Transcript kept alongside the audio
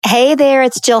Hey there,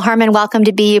 it's Jill Herman. Welcome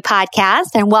to BU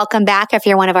Podcast and welcome back if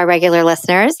you're one of our regular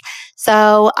listeners.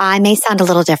 So I may sound a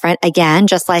little different again,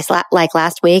 just like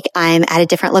last week, I'm at a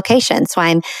different location. So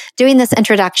I'm doing this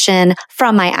introduction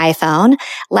from my iPhone.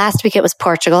 Last week it was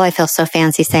Portugal. I feel so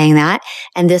fancy saying that.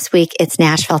 And this week it's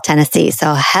Nashville, Tennessee.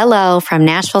 So hello from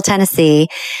Nashville, Tennessee.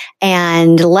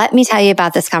 And let me tell you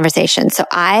about this conversation. So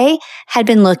I had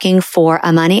been looking for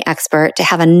a money expert to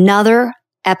have another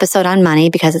episode on money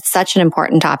because it's such an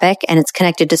important topic and it's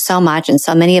connected to so much. And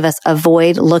so many of us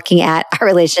avoid looking at our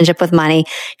relationship with money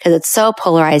because it's so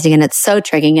polarizing and it's so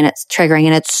triggering and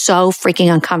it's so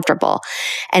freaking uncomfortable.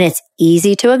 And it's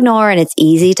easy to ignore and it's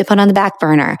easy to put on the back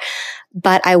burner.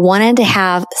 But I wanted to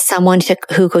have someone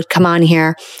who could come on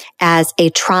here as a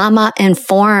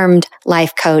trauma-informed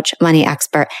life coach, money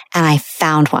expert, and I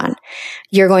found one.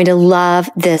 You're going to love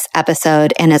this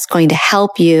episode, and it's going to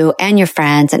help you and your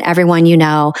friends and everyone you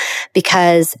know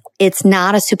because it's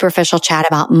not a superficial chat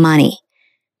about money.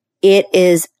 It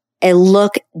is a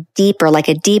look deeper, like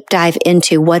a deep dive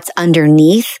into what's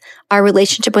underneath our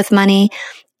relationship with money.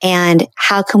 And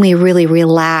how can we really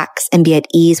relax and be at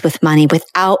ease with money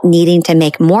without needing to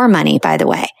make more money, by the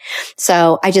way?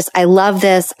 So I love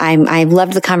this. I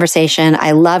loved the conversation.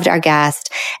 I loved our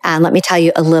guest. And let me tell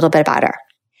you a little bit about her.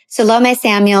 Selomé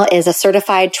Samuel is a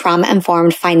certified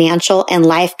trauma-informed financial and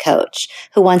life coach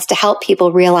who wants to help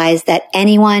people realize that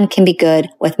anyone can be good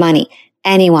with money.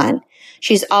 Anyone.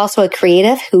 She's also a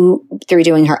creative who, through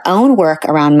doing her own work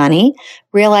around money,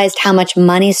 realized how much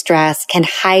money stress can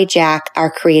hijack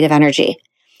our creative energy.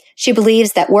 She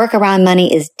believes that work around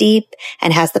money is deep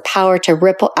and has the power to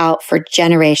ripple out for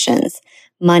generations.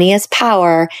 Money is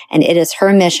power, and it is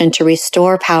her mission to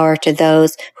restore power to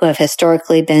those who have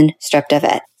historically been stripped of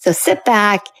it. So sit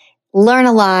back, learn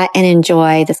a lot, and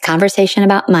enjoy this conversation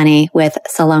about money with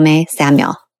Selomé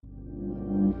Samuel.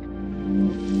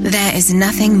 There is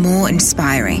nothing more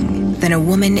inspiring than a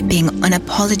woman being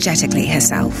unapologetically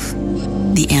herself.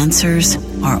 The answers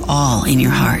are all in your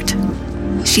heart.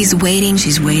 She's waiting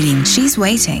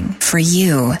for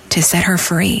you to set her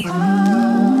free.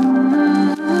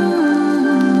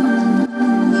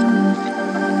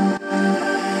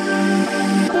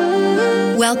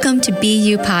 Welcome to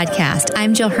BU Podcast.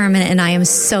 I'm Jill Herman, and I am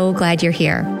so glad you're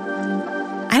here.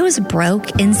 I was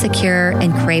broke, insecure,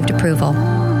 and craved approval.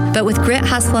 But with grit,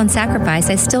 hustle, and sacrifice,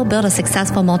 I still built a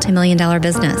successful multi-million-dollar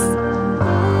business.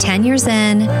 10 years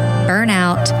in,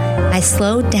 burnout, I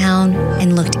slowed down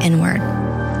and looked inward.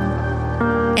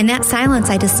 In that silence,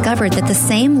 I discovered that the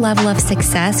same level of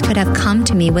success could have come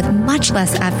to me with much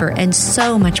less effort and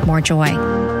so much more joy.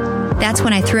 That's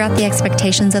when I threw out the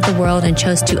expectations of the world and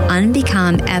chose to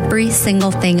unbecome every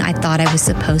single thing I thought I was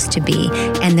supposed to be.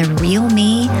 And the real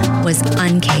me was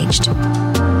uncaged.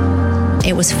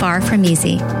 It was far from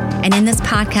easy. And in this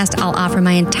podcast, I'll offer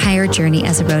my entire journey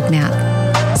as a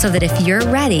roadmap so that if you're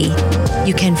ready,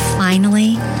 you can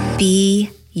finally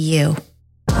be you.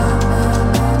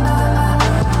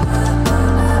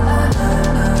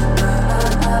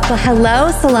 Well,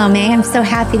 hello, Selomé. I'm so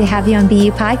happy to have you on BU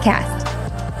Podcast.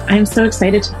 I'm so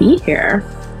excited to be here.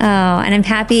 Oh, and I'm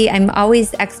happy. I'm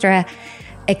always extra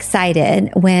excited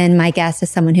when my guest is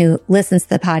someone who listens to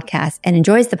the podcast and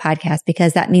enjoys the podcast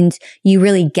because that means you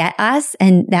really get us.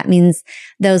 And that means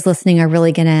those listening are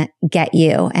really going to get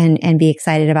you and be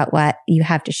excited about what you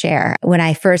have to share. When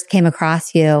I first came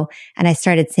across you and I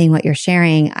started seeing what you're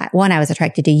sharing, one, I was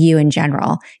attracted to you in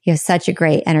general. You have such a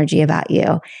great energy about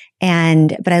you.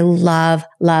 But I love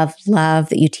that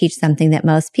you teach something that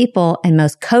most people and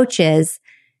most coaches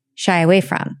shy away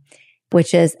from,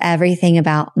 which is everything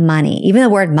about money. Even the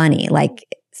word money,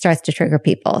 starts to trigger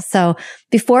people. So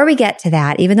before we get to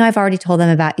that, even though I've already told them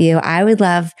about you, I would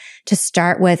love to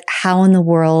start with how in the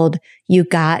world you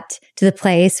got to the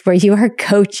place where you are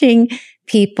coaching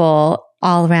people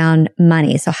all around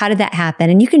money. So how did that happen?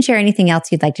 And you can share anything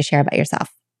else you'd like to share about yourself.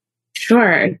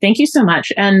 Sure. Thank you so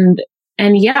much. And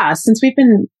yeah, since we've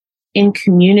been in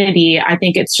community, I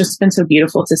think it's just been so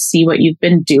beautiful to see what you've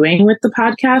been doing with the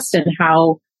podcast and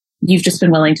how you've just been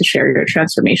willing to share your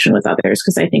transformation with others,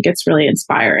 because I think it's really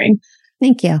inspiring.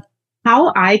 Thank you.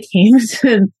 How I came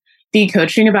to be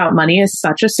coaching about money is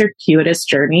such a circuitous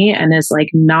journey and is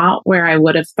not where I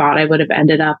would have thought I would have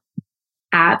ended up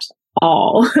at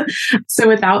all. So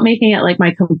without making it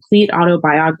my complete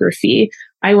autobiography,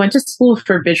 I went to school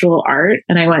for visual art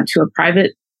and I went to a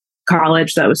private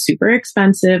college that was super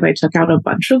expensive. I took out a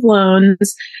bunch of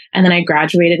loans and then I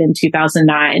graduated in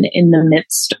 2009 in the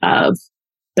midst of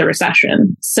the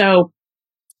recession. So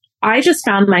I just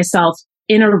found myself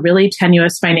in a really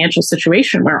tenuous financial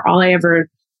situation where all I ever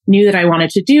knew that I wanted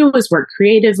to do was work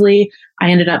creatively.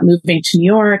 I ended up moving to New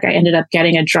York. I ended up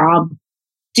getting a job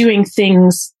doing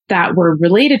things that were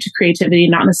related to creativity,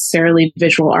 not necessarily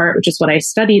visual art, which is what I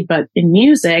studied, but in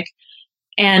music.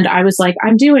 And I was like,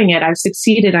 I'm doing it. I've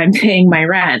succeeded. I'm paying my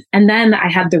rent. And then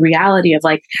I had the reality of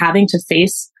like having to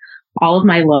face all of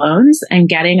my loans and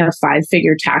getting a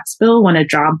 5-figure tax bill when a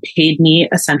job paid me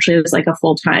essentially as like a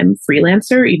full-time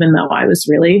freelancer, even though I was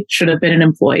really should have been an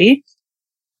employee.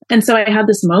 And so I had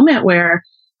this moment where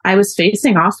I was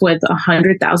facing off with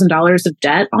 $100,000 of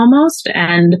debt almost.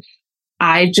 And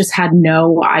I just had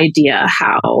no idea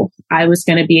how I was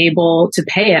going to be able to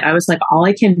pay it. I was like, all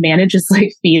I can manage is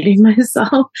like feeding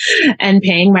myself and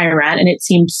paying my rent. And it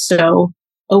seemed so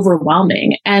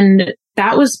overwhelming. And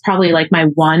that was probably like my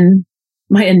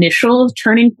initial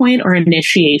turning point or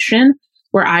initiation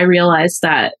where I realized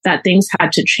that things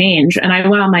had to change. And I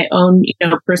went on my own,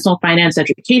 personal finance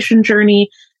education journey.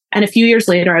 And a few years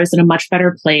later, I was in a much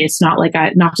better place. Not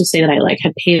to say that I like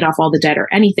had paid off all the debt or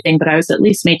anything, but I was at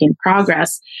least making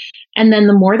progress. And then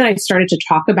the more that I started to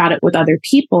talk about it with other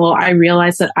people, I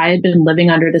realized that I had been living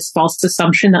under this false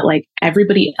assumption that like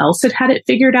everybody else had it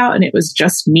figured out and it was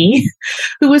just me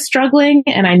who was struggling.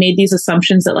 And I made these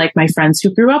assumptions that like my friends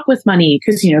who grew up with money,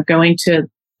 because, going to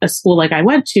a school like I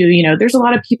went to, there's a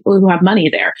lot of people who have money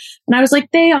there. And I was like,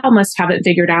 they all must have it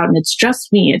figured out. And it's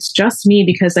just me. It's just me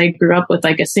because I grew up with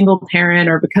like a single parent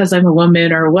or because I'm a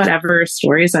woman or whatever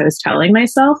stories I was telling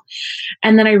myself.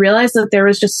 And then I realized that there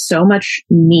was just so much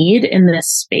need in this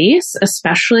space,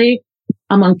 especially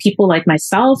among people like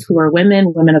myself who are women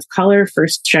of color,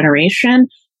 first generation,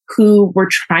 who were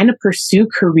trying to pursue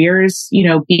careers,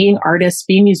 being artists,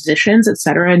 being musicians, et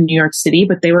cetera, in New York City,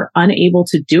 but they were unable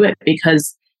to do it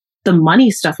because the money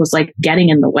stuff was like getting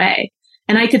in the way.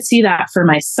 And I could see that for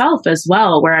myself as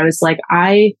well, where I was like,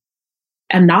 I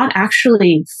am not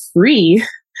actually free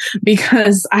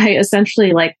because I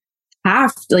essentially like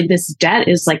have like this debt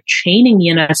is like chaining me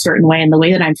in a certain way. And the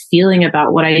way that I'm feeling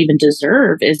about what I even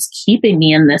deserve is keeping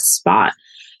me in this spot.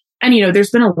 And,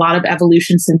 there's been a lot of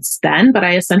evolution since then, but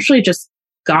I essentially just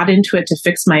got into it to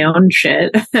fix my own shit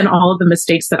and all of the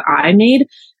mistakes that I made.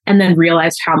 And then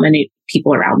realized how many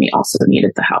people around me also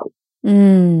needed the help.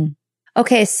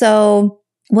 Okay. So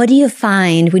what do you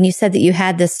find when you said that you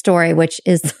had this story, which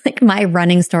is like my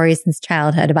running story since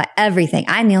childhood about everything?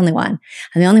 I'm the only one.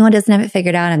 I'm the only one who doesn't have it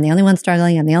figured out. I'm the only one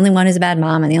struggling. I'm the only one who's a bad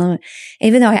mom. I'm the only one,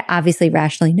 even though I obviously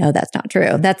rationally know that's not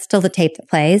true. That's still the tape that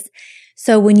plays.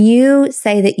 So when you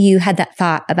say that you had that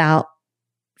thought about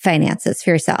finances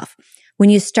for yourself, when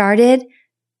you started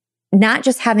not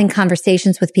just having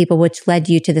conversations with people, which led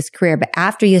you to this career, but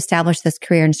after you established this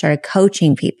career and started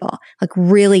coaching people, like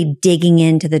really digging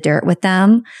into the dirt with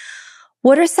them,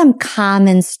 what are some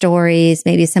common stories,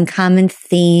 maybe some common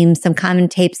themes, some common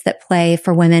tapes that play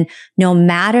for women, no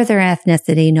matter their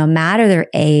ethnicity, no matter their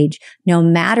age, no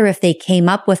matter if they came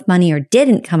up with money or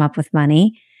didn't come up with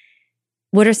money?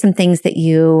 What are some things that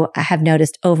you have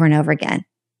noticed over and over again?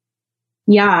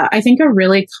 Yeah, I think a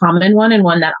really common one and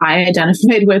one that I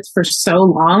identified with for so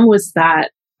long was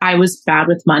that I was bad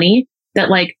with money, that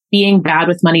like being bad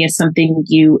with money is something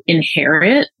you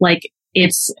inherit. Like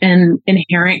it's an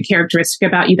inherent characteristic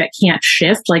about you that can't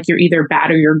shift. Like you're either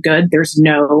bad or you're good. There's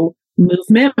no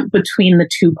movement between the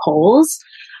two poles.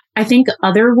 I think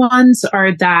other ones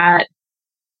are that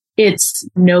it's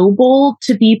noble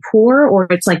to be poor or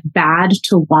it's like bad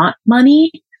to want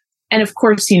money. And of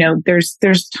course,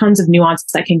 there's tons of nuance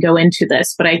that can go into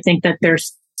this, but I think that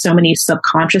there's so many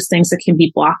subconscious things that can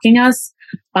be blocking us.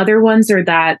 Other ones are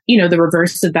that, the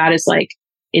reverse of that is like,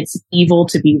 it's evil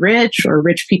to be rich or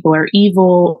rich people are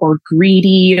evil or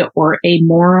greedy or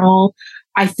amoral.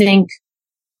 I think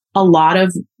a lot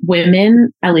of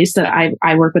women, at least that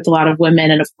I work with a lot of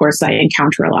women. And of course I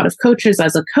encounter a lot of coaches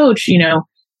as a coach,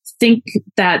 think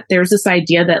that there's this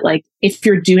idea that like, if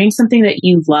you're doing something that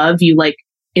you love,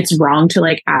 it's wrong to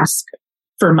like ask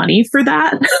for money for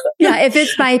that. Yeah. If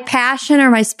it's my passion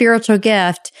or my spiritual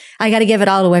gift, I got to give it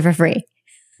all away for free.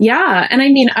 Yeah. And I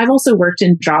mean, I've also worked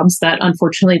in jobs that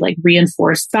unfortunately like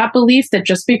reinforced that belief that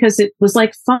just because it was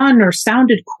like fun or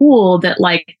sounded cool that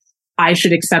like I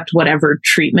should accept whatever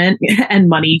treatment and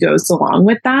money goes along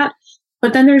with that.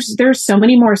 But then there's so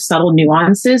many more subtle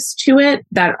nuances to it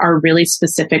that are really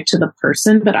specific to the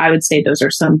person. But I would say those are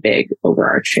some big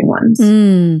overarching ones.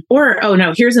 Or, oh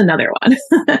no, here's another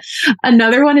one.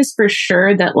 Another one is for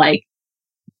sure that like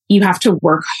you have to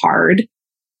work hard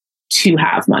to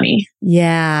have money.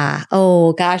 Yeah.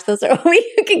 Oh gosh, those are,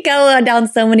 we could go down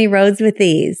so many roads with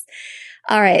these.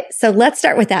 All right. So let's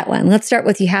start with that one. Let's start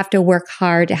with you have to work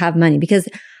hard to have money because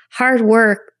hard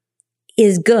work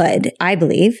is good, I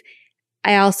believe.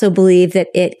 I also believe that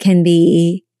it can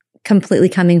be completely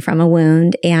coming from a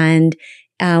wound, and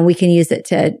we can use it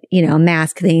to,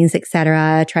 mask things,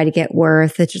 etc., try to get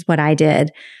worth, which is what I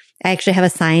did. I actually have a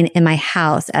sign in my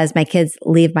house as my kids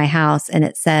leave my house, and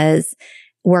it says,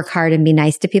 work hard and be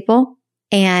nice to people.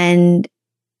 And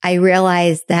I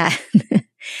realized that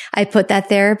I put that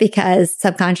there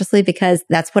subconsciously, because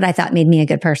that's what I thought made me a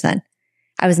good person.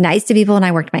 I was nice to people and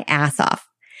I worked my ass off.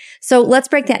 So let's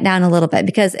break that down a little bit,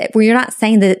 because you're not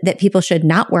saying that people should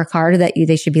not work hard or that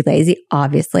they should be lazy,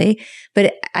 obviously.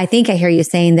 But I think I hear you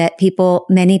saying that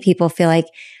many people feel like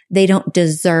they don't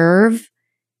deserve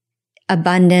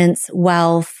abundance,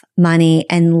 wealth, money,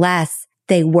 unless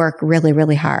they work really,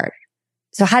 really hard.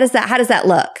 So how does that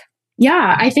look?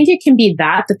 Yeah, I think it can be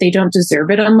that they don't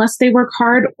deserve it unless they work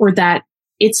hard, or that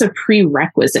it's a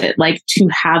prerequisite. Like, to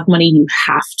have money, you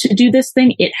have to do this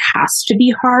thing. It has to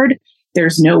be hard.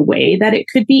 There's no way that it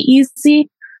could be easy.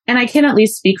 And I can at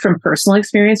least speak from personal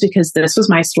experience, because this was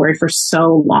my story for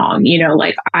so long.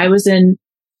 I was in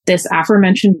this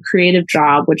aforementioned creative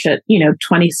job, which at,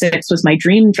 26 was my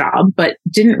dream job, but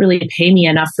didn't really pay me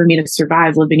enough for me to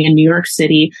survive living in New York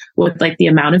City with the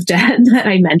amount of debt that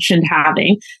I mentioned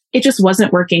having. It just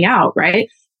wasn't working out. Right.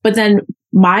 But then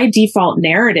my default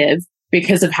narrative,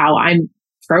 because of how I'm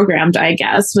programmed, I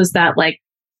guess, was that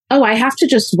I have to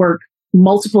just work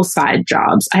multiple side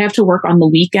jobs. I have to work on the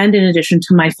weekend in addition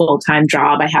to my full-time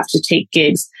job. I have to take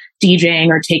gigs DJing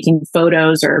or taking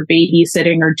photos or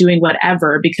babysitting or doing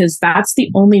whatever, because that's the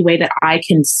only way that I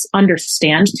can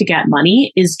understand to get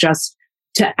money, is just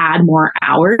to add more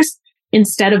hours,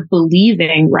 instead of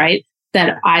believing, right,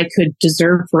 that I could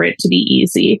deserve for it to be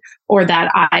easy, or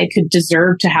that I could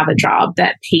deserve to have a job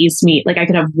that pays me. I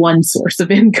could have one source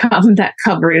of income that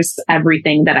covers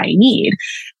everything that I need.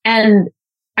 And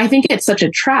I think it's such a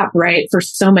trap, right, for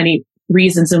so many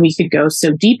reasons. And we could go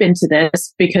so deep into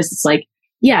this, because it's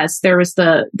yes, there was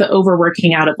the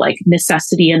overworking out of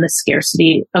necessity and the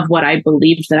scarcity of what I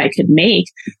believed that I could make.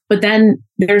 But then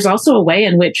there's also a way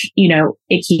in which,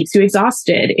 it keeps you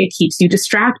exhausted. It keeps you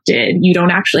distracted. You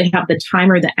don't actually have the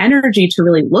time or the energy to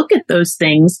really look at those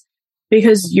things,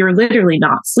 because you're literally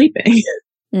not sleeping.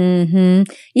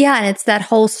 Mm-hmm. Yeah. And it's that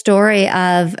whole story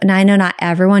of, and I know not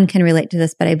everyone can relate to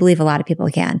this, but I believe a lot of people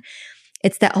can.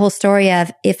 It's that whole story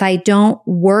of, if I don't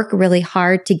work really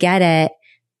hard to get it,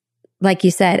 like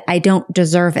you said, I don't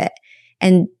deserve it.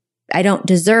 And I don't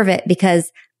deserve it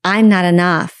because I'm not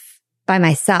enough by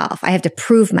myself. I have to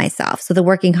prove myself. So the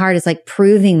working hard is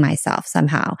proving myself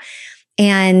somehow.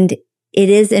 And it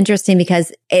is interesting,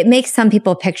 because it makes some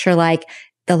people picture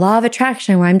the law of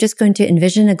attraction, where I'm just going to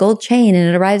envision a gold chain and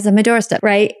it arrives on my doorstep,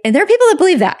 right? And there are people that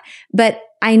believe that. But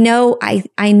I know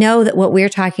that what we're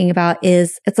talking about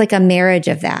it's like a marriage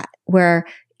of that, where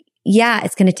yeah,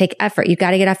 it's going to take effort. You've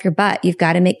got to get off your butt. You've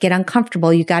got to get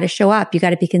uncomfortable. You've got to show up. You got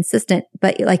to be consistent.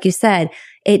 But like you said,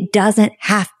 it doesn't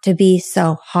have to be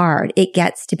so hard. It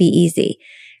gets to be easy.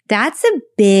 That's a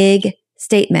big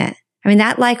statement. I mean,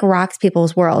 that rocks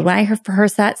people's world. When I heard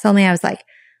that, Selomé, I was like,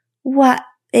 what?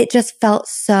 It just felt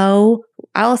so,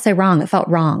 I'll say wrong. It felt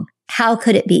wrong. How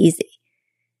could it be easy?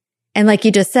 And like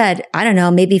you just said, I don't know,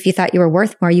 maybe if you thought you were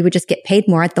worth more, you would just get paid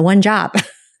more at the one job.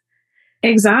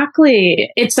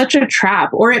 Exactly. It's such a trap.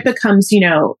 Or it becomes,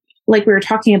 like we were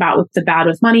talking about with the bad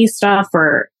with money stuff,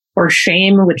 or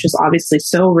shame, which is obviously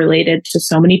so related to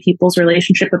so many people's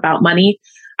relationship about money.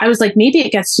 I was like, maybe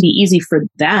it gets to be easy for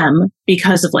them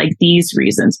because of these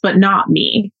reasons, but not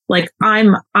me.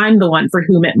 I'm the one for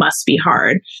whom it must be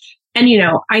hard. And,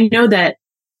 I know that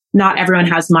not everyone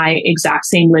has my exact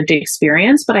same lived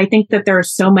experience, but I think that there are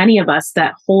so many of us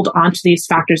that hold on to these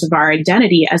factors of our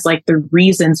identity as the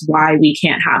reasons why we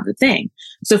can't have the thing.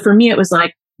 So for me, it was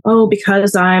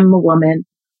because I'm a woman,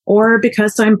 or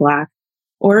because I'm Black,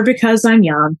 or because I'm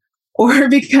young, or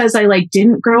because I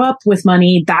didn't grow up with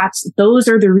money. Those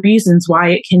are the reasons why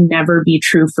it can never be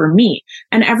true for me.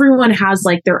 And everyone has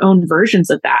their own versions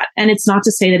of that. And it's not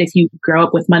to say that if you grow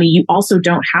up with money, you also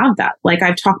don't have that.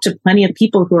 I've talked to plenty of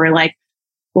people who are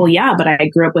well, yeah, but I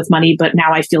grew up with money, but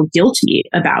now I feel guilty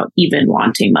about even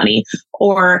wanting money.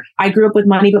 Or I grew up with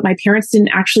money, but my parents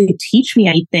didn't actually teach me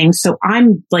anything. So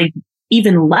I'm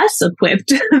even less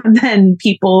equipped than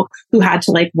people who had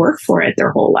to work for it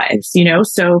their whole lives,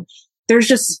 So there's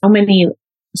just so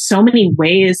many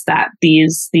ways that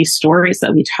these stories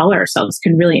that we tell ourselves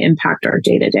can really impact our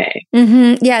day to day.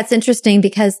 Yeah, it's interesting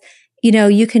because,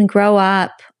 you can grow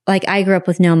up, I grew up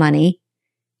with no money,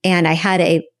 and I had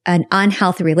an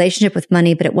unhealthy relationship with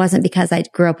money, but it wasn't because I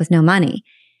grew up with no money.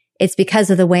 It's because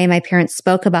of the way my parents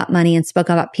spoke about money and spoke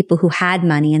about people who had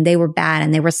money and they were bad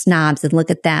and they were snobs and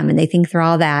look at them and they think they're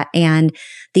all that. And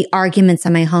the arguments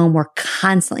in my home were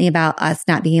constantly about us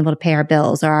not being able to pay our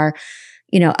bills, or our,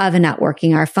 oven not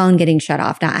working, our phone getting shut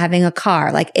off, not having a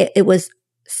car. Like it was,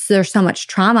 there's so much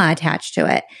trauma attached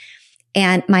to it.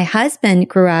 And my husband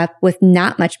grew up with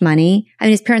not much money. I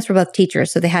mean, his parents were both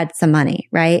teachers, so they had some money,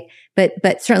 right?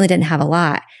 But certainly didn't have a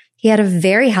lot. He had a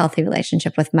very healthy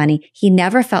relationship with money. He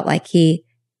never felt like he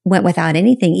went without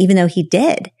anything, even though he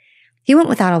did. He went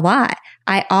without a lot.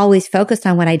 I always focused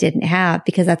on what I didn't have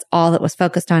because that's all that was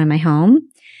focused on in my home.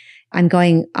 I'm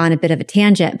going on a bit of a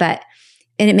tangent,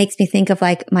 and it makes me think of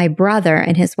like my brother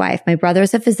and his wife. My brother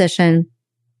is a physician.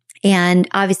 And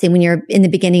obviously when you're in the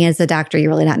beginning as a doctor, you're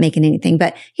really not making anything.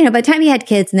 But, by the time he had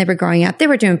kids and they were growing up, they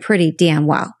were doing pretty damn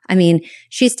well. I mean,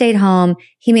 she stayed home.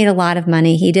 He made a lot of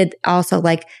money. He did also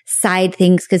like side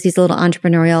things because he's a little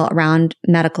entrepreneurial around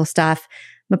medical stuff.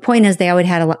 My point is they always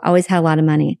had a lot of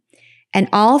money. And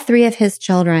all three of his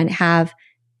children have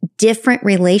different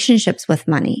relationships with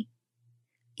money,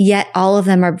 yet all of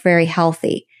them are very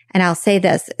healthy. And I'll say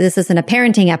this isn't a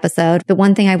parenting episode, but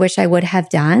one thing I wish I would have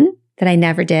done that I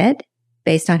never did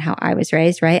based on how I was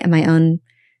raised, right? And my own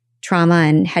trauma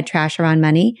and head trash around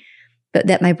money, but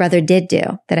that my brother did do,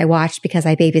 that I watched because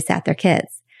I babysat their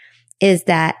kids, is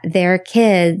that their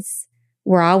kids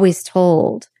were always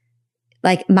told,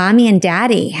 like, mommy and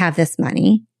daddy have this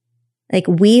money. Like,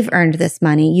 we've earned this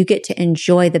money. You get to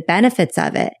enjoy the benefits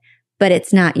of it, but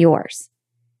it's not yours.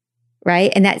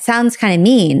 Right? And that sounds kind of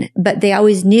mean, but they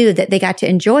always knew that they got to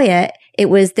enjoy it.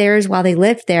 It was theirs while they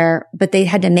lived there, but they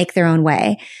had to make their own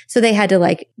way. So they had to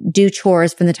like do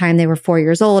chores from the time they were 4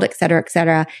 years old, et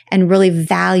cetera, and really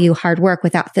value hard work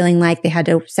without feeling like they had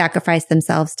to sacrifice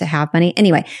themselves to have money.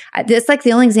 Anyway, it's like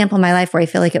the only example in my life where I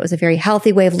feel like it was a very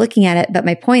healthy way of looking at it. But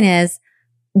my point is,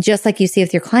 just like you see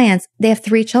with your clients, they have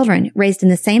 3 children raised in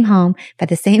the same home by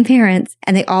the same parents,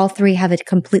 and they all 3 have a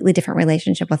completely different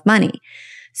relationship with money.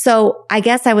 So I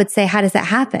guess I would say, how does that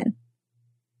happen?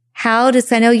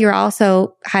 I know you're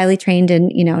also highly trained in,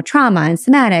 trauma and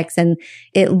somatics, and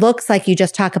it looks like you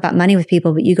just talk about money with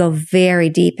people, but you go very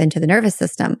deep into the nervous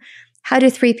system. How do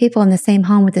 3 people in the same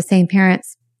home with the same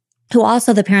parents, who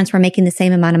also the parents were making the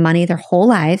same amount of money their whole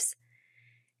lives,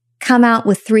 come out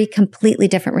with 3 completely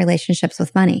different relationships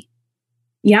with money?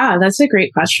 Yeah, that's a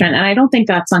great question. And I don't think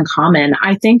that's uncommon.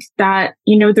 I think that,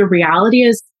 the reality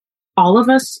is all of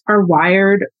us are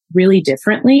wired really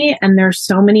differently. And there's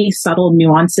so many subtle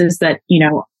nuances that,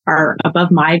 are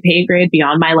above my pay grade,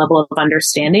 beyond my level of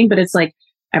understanding. But it's like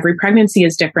every pregnancy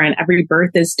is different. Every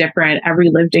birth is different. Every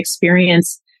lived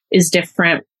experience is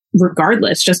different,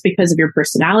 regardless, just because of your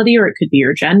personality, or it could be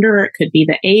your gender, or it could be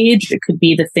the age, it could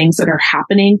be the things that are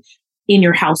happening in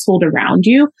your household around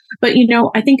you. But,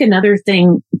 I think another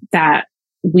thing that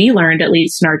we learned, at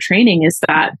least in our training, is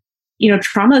that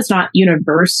trauma is not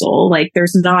universal. Like,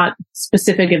 there's not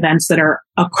specific events that are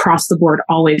across the board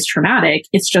always traumatic.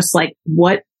 It's just like,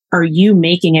 what are you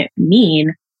making it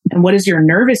mean? And what is your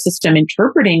nervous system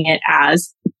interpreting it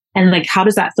as? And like, how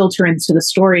does that filter into the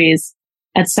stories,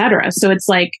 et cetera? So it's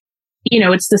like,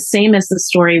 it's the same as the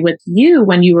story with you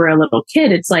when you were a little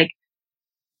kid. It's like,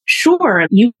 sure,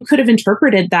 you could have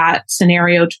interpreted that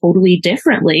scenario totally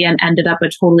differently and ended up a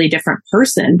totally different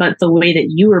person, but the way that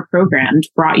you were programmed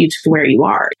brought you to where you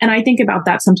are. And I think about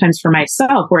that sometimes for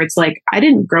myself, where it's like, I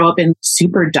didn't grow up in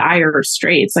super dire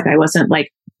straits. Like, I wasn't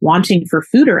like wanting for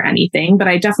food or anything, but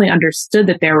I definitely understood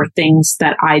that there were things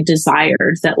that I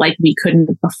desired that like we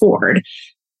couldn't afford.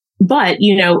 But,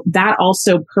 that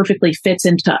also perfectly fits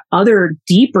into other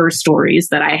deeper stories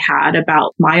that I had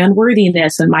about my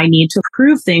unworthiness and my need to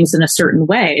prove things in a certain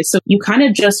way. So you kind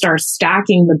of just are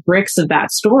stacking the bricks of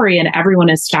that story, and everyone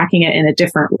is stacking it in a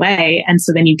different way. And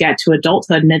so then you get to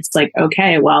adulthood and it's like,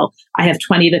 okay, well, I have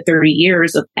 20 to 30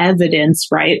 years of evidence,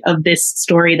 right, of this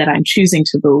story that I'm choosing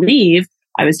to believe.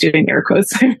 I was doing air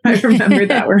quotes. I remember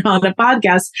that we're on the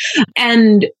podcast.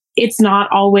 And it's not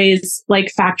always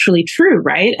like factually true,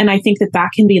 right? And I think that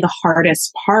can be the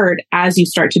hardest part as you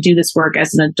start to do this work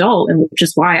as an adult, and which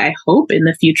is why I hope in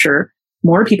the future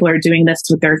more people are doing this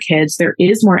with their kids. There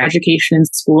is more education in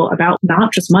school about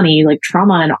not just money, like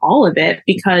trauma and all of it,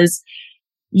 because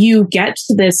you get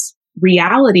to this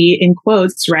reality, in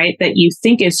quotes, right, that you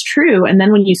think is true. And then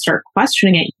when you start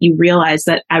questioning it, you realize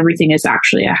that everything is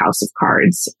actually a house of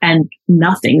cards and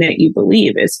nothing that you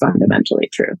believe is fundamentally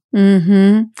true. Mm-hmm.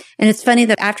 And it's funny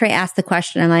that after I asked the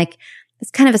question, I'm like,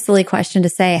 it's kind of a silly question to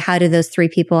say, how do those 3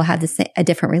 people have a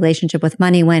different relationship with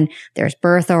money when there's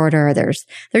birth order, there's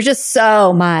just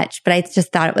so much. But I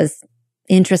just thought it was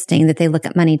interesting that they look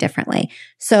at money differently.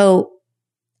 So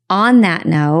on that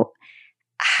note,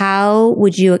 how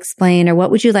would you explain, or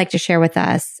what would you like to share with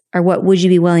us, or what would you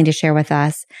be willing to share with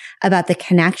us about the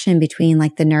connection between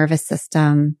like the nervous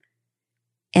system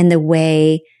and the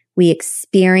way we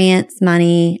experience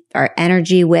money, our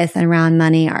energy with and around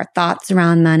money, our thoughts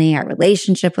around money, our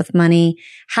relationship with money?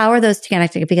 How are those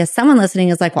connected? Because someone listening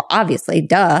is like, well, obviously,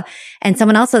 duh. And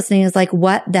someone else listening is like,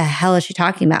 what the hell is she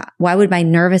talking about? Why would my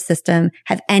nervous system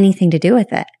have anything to do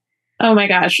with it? Oh my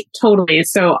gosh, totally.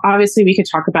 So obviously we could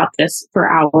talk about this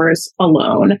for hours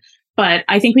alone, but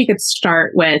I think we could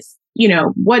start with,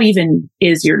 what even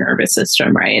is your nervous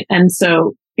system, right? And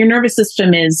so your nervous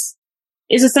system is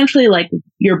essentially like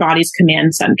your body's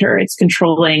command center. It's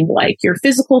controlling like your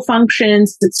physical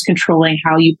functions. It's controlling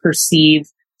how you perceive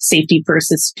safety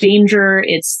versus danger.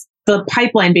 It's the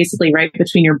pipeline basically right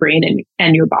between your brain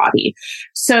and your body.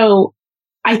 So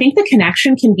I think the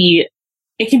connection can be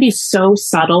so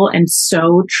subtle and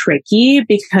so tricky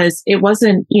because it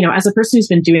wasn't, as a person who's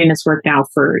been doing this work now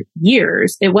for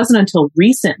years, it wasn't until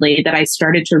recently that I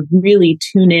started to really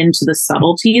tune into the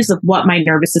subtleties of what my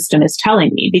nervous system is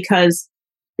telling me, because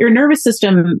your nervous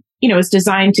system, is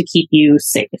designed to keep you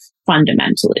safe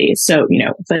fundamentally. So,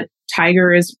 if a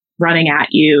tiger is running at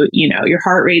you, your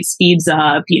heart rate speeds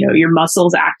up, your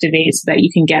muscles activate so that you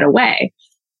can get away.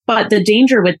 But the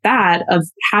danger with that of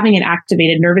having an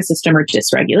activated nervous system or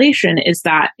dysregulation is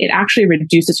that it actually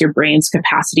reduces your brain's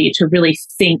capacity to really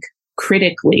think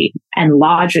critically and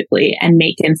logically and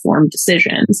make informed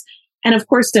decisions. And of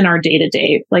course, in our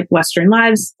day-to-day, like Western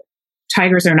lives,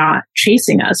 tigers are not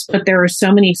chasing us, but there are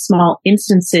so many small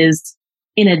instances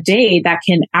in a day that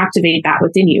can activate that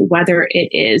within you, whether it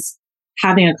is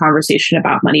having a conversation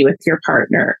about money with your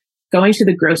partner, going to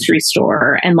the grocery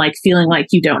store and like feeling like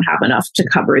you don't have enough to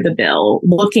cover the bill,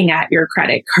 looking at your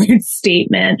credit card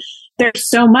statement. There's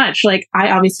so much. Like,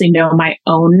 I obviously know my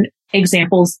own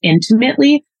examples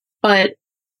intimately, but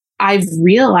I've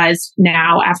realized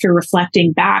now after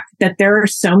reflecting back that there are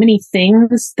so many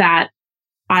things that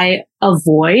I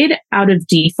avoid out of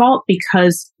default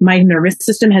because my nervous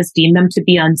system has deemed them to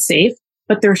be unsafe,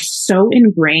 but they're so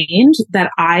ingrained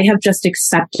that I have just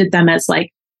accepted them as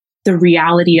like the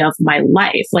reality of my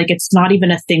life. Like, it's not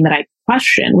even a thing that I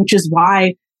question, which is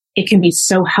why it can be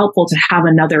so helpful to have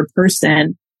another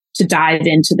person to dive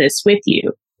into this with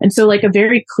you. And so like a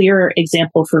very clear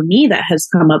example for me that has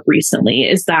come up recently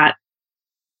is that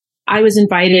I was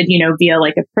invited, via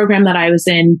like a program that I was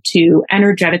in to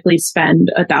energetically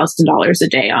spend $1,000 a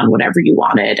day on whatever you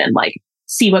wanted and like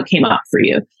see what came up for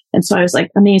you. And so I was like,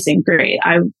 amazing, great.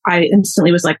 I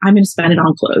instantly was like, I'm going to spend it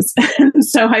on clothes. And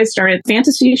so I started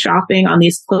fantasy shopping on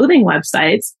these clothing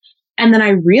websites. And then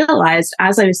I realized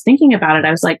as I was thinking about it,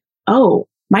 I was like, oh,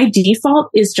 my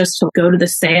default is just to go to the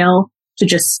sale, to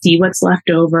just see what's left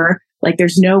over. Like,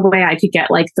 there's no way I could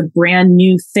get like the brand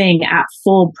new thing at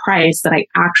full price that I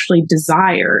actually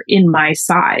desire in my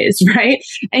size, right?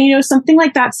 And, something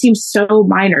like that seems so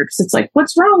minor because it's like,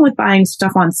 what's wrong with buying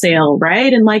stuff on sale,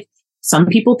 right? And like, some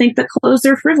people think that clothes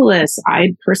are frivolous.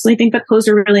 I personally think that clothes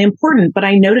are really important, but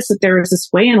I noticed that there was this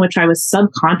way in which I was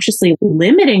subconsciously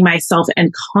limiting myself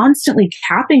and constantly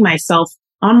capping myself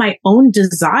on my own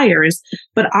desires.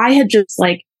 But I had just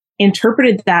like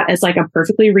interpreted that as like a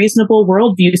perfectly reasonable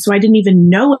worldview. So I didn't even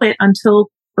know it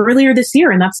until earlier this year.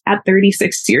 And that's at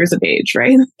 36 years of age,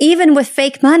 right? Even with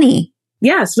fake money.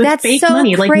 Yes, with That's fake so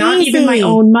money, crazy. Like not even my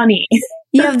own money.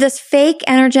 You have this fake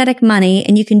energetic money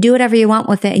and you can do whatever you want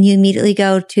with it. And you immediately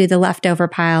go to the leftover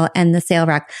pile and the sale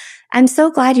rack. I'm so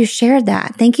glad you shared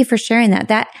that. Thank you for sharing that.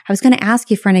 I was going to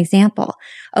ask you for an example.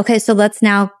 Okay. So let's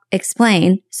now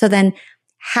explain. So then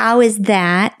how is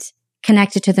that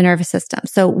connected to the nervous system?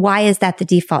 So why is that the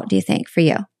default, do you think, for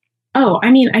you? Oh,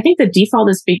 I mean, I think the default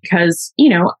is because,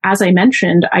 as I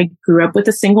mentioned, I grew up with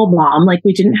a single mom. Like,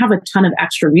 we didn't have a ton of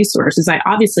extra resources. I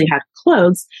obviously had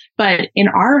clothes, but in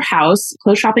our house,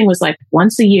 clothes shopping was like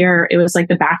once a year. It was like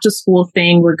the back to school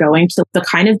thing. We're going to the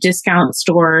kind of discount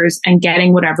stores and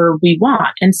getting whatever we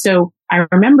want. And so I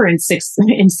remember in sixth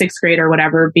grade or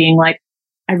whatever being like,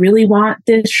 I really want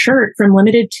this shirt from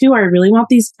Limited Too. I really want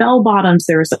these bell bottoms.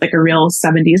 There was like a real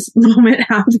 70s moment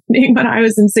happening when I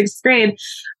was in sixth grade,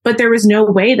 but there was no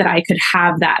way that I could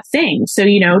have that thing. So,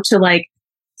 to like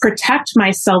protect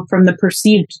myself from the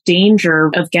perceived danger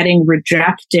of getting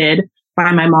rejected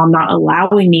by my mom not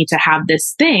allowing me to have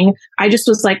this thing, I just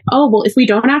was like, oh, well, if we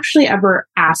don't actually ever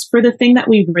ask for the thing that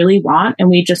we really want and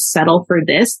we just settle for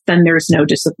this, then there's no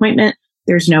disappointment.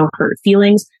 There's no hurt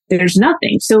feelings. There's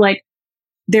nothing. So like,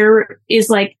 there is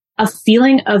like a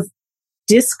feeling of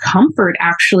discomfort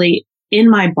actually in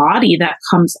my body that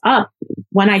comes up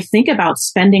when I think about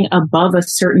spending above a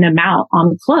certain amount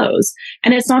on clothes.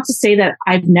 And it's not to say that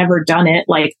I've never done it.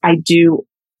 Like I do.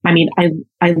 I mean,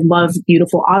 I love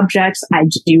beautiful objects. I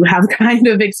do have kind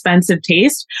of expensive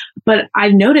taste, but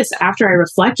I've noticed after I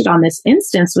reflected on this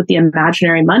instance with the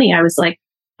imaginary money, I was like,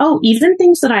 oh, even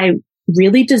things that I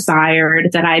really desired,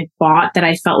 that I bought, that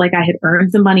I felt like I had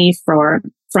earned the money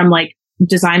from like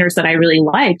designers that I really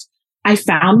liked, I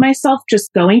found myself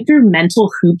just going through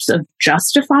mental hoops of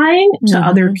justifying to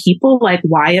other people, like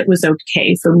why it was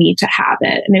okay for me to have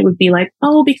it. And it would be like,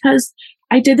 oh, because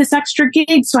I did this extra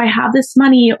gig, so I have this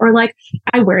money, or like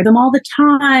I wear them all the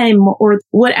time or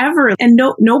whatever. And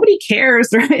nobody cares,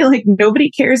 right? Like nobody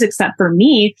cares except for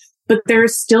me. But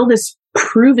there's still this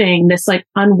proving, this like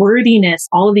unworthiness,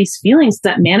 all of these feelings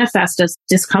that manifest as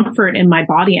discomfort in my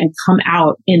body and come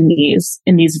out in these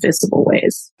visible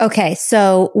ways. Okay.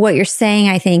 So what you're saying,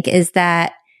 I think, is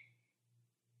that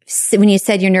when you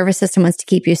said your nervous system wants to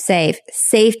keep you safe,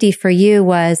 safety for you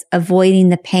was avoiding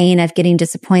the pain of getting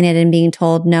disappointed and being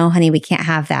told, no, honey, we can't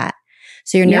have that.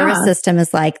 So your nervous system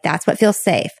is like, that's what feels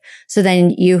safe. So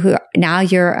then now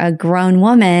you're a grown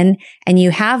woman and you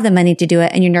have the money to do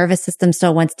it, and your nervous system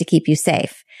still wants to keep you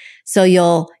safe. So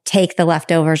you'll take the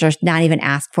leftovers or not even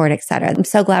ask for it, et cetera. I'm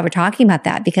so glad we're talking about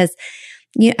that because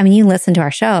you listen to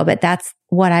our show, but that's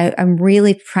what I'm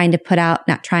really trying to put out,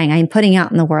 I'm putting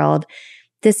out in the world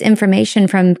this information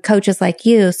from coaches like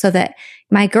you so that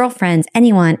my girlfriends,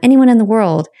 anyone in the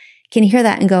world can hear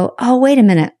that and go, oh, wait a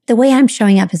minute. The way I'm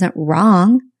showing up isn't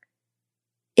wrong.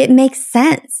 It makes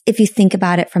sense if you think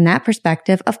about it from that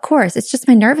perspective. Of course, it's just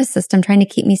my nervous system trying to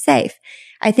keep me safe.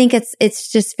 I think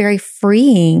it's just very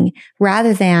freeing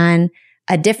rather than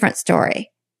a different story,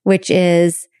 which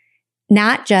is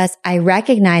not just I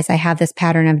recognize I have this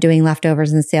pattern of doing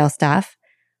leftovers and sale stuff,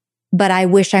 but I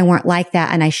wish I weren't like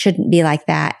that and I shouldn't be like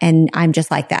that. And I'm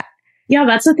just like that. Yeah,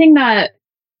 that's the thing that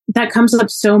comes up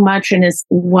so much and is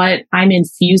what I'm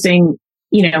infusing,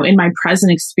 in my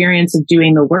present experience of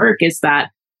doing the work, is that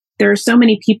there are so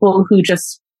many people who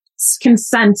just can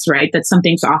sense, right, that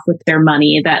something's off with their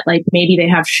money, that like maybe they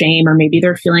have shame or maybe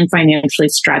they're feeling financially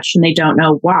stretched and they don't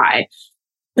know why.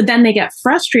 But then they get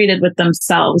frustrated with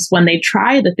themselves when they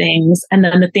try the things and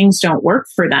then the things don't work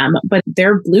for them. But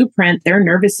their blueprint, their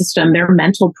nervous system, their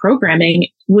mental programming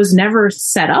was never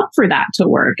set up for that to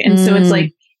work. And so it's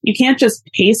like, you can't just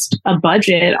paste a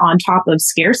budget on top of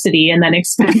scarcity and then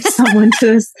expect someone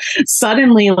to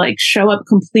suddenly like show up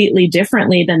completely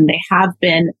differently than they have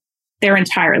been their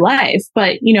entire life.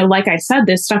 But, like I said,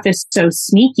 this stuff is so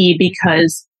sneaky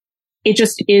because it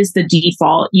just is the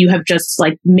default. You have just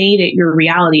like made it your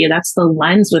reality. That's the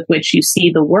lens with which you see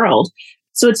the world.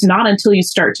 So it's not until you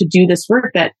start to do this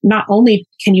work that not only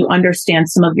can you understand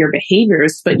some of your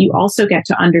behaviors, but you also get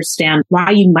to understand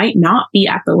why you might not be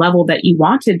at the level that you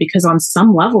wanted, because on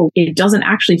some level, it doesn't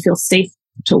actually feel safe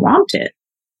to want it.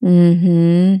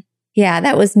 Yeah,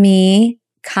 that was me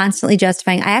constantly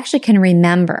justifying. I actually can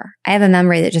remember. I have a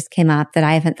memory that just came up that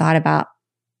I haven't thought about,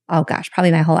 oh gosh,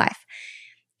 probably my whole life.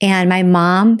 And my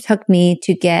mom took me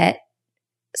to get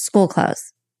school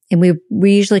clothes, and we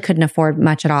usually couldn't afford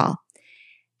much at all.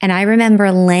 And I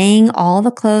remember laying all the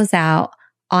clothes out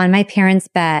on my parents'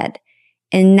 bed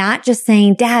and not just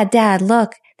saying, Dad,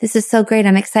 look, this is so great.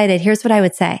 I'm excited. Here's what I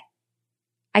would say.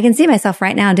 I can see myself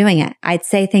right now doing it. I'd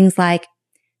say things like,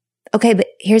 okay, but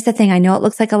here's the thing. I know it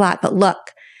looks like a lot, but look,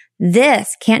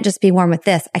 this can't just be worn with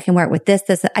this. I can wear it with this.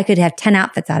 I could have 10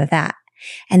 outfits out of that.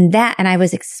 And I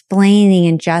was explaining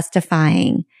and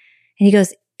justifying. And he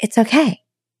goes, it's okay.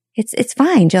 It's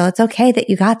fine, Jill. It's okay that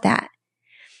you got that.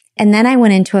 And then I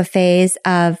went into a phase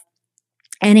of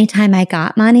anytime I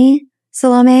got money,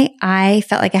 Selomé, I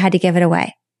felt like I had to give it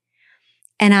away.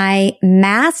 And I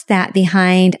masked that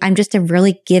behind, I'm just a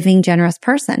really giving, generous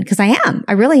person, because I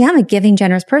really am a giving,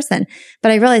 generous person.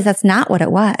 But I realized that's not what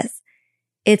it was.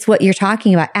 It's what you're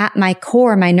talking about. At my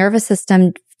core, my nervous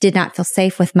system did not feel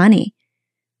safe with money.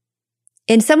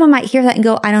 And someone might hear that and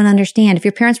go, I don't understand. If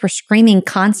your parents were screaming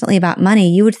constantly about money,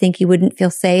 you would think you wouldn't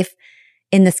feel safe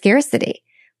in the scarcity.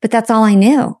 But that's all I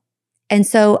knew. And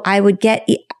so I would get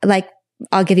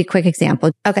I'll give you a quick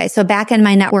example. Okay. So back in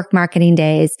my network marketing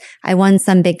days, I won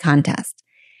some big contest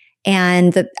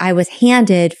and I was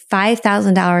handed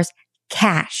 $5,000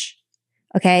 cash.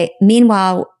 Okay.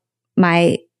 Meanwhile,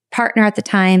 my partner at the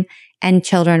time and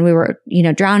children, we were,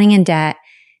 drowning in debt.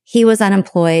 He was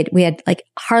unemployed. We had like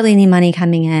hardly any money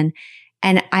coming in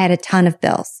and I had a ton of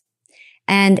bills.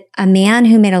 And a man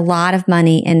who made a lot of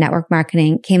money in network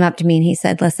marketing came up to me and he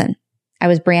said, listen, I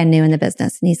was brand new in the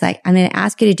business. And he's like, I'm going to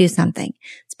ask you to do something.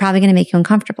 It's probably going to make you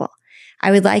uncomfortable.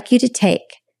 I would like you to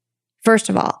take First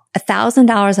of all,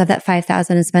 $1,000 of that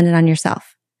 5,000 and spend it on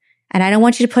yourself. And I don't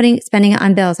want you to spending it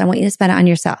on bills. I want you to spend it on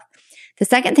yourself. The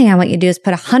second thing I want you to do is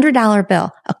put $100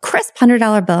 bill, a crisp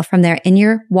 $100 bill from there in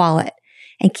your wallet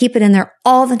and keep it in there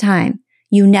all the time.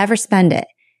 You never spend it,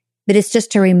 but it's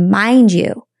just to remind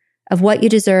you of what you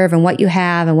deserve and what you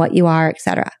have and what you are,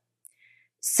 etc.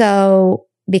 So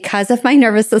because of my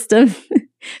nervous system,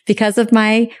 because of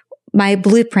my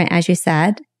blueprint, as you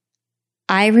said,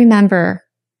 I remember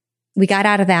we got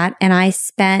out of that and I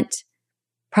spent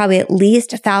probably at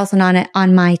least $1,000 on it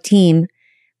on my team,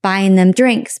 buying them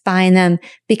drinks, buying them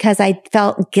because I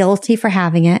felt guilty for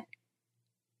having it.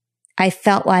 I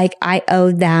felt like I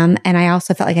owed them and I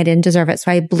also felt like I didn't deserve it.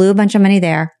 So I blew a bunch of money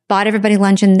there, bought everybody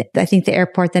lunch in, I think, the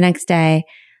airport the next day.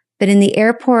 But in the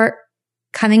airport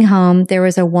coming home, there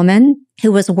was a woman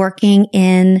who was working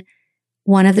in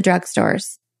one of the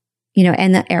drugstores,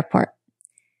 in the airport.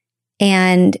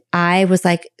 And I was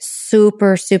like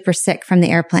super, super sick from the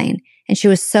airplane. And she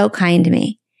was so kind to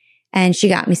me. And she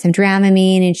got me some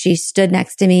Dramamine and she stood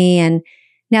next to me. And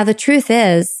now the truth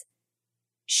is,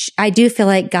 I do feel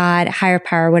like God, higher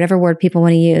power, whatever word people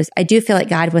want to use, I do feel like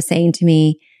God was saying to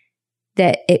me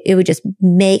that it would just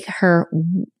make her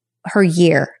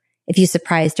year if you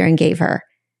surprised her and gave her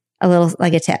a little,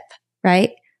 like a tip,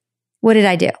 right? What did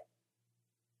I do?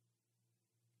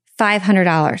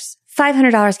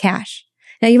 $500 cash.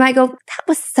 Now you might go, that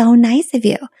was so nice of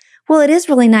you. Well, it is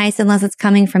really nice unless it's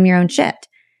coming from your own shit.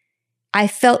 I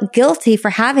felt guilty for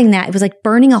having that. It was like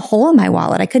burning a hole in my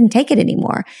wallet. I couldn't take it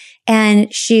anymore.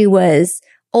 And she was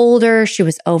older. She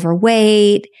was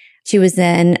overweight. She was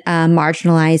in a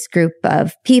marginalized group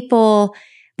of people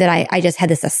that I just had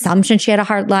this assumption she had a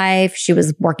hard life. She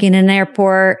was working in an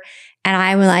airport. And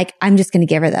I was like, I'm just going to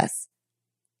give her this.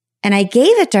 And I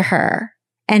gave it to her.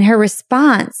 And her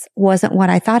response wasn't what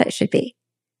I thought it should be.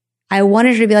 I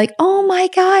wanted her to be like, oh my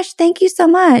gosh, thank you so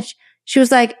much. She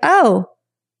was like, oh,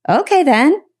 okay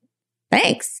then.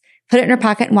 Thanks. Put it in her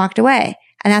pocket and walked away.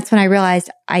 And that's when I realized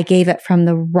I gave it from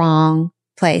the wrong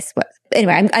place. But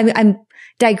anyway, I'm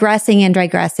digressing and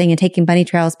taking bunny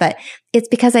trails, but it's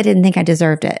because I didn't think I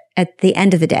deserved it at the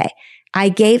end of the day.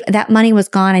 That money was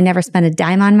gone. I never spent a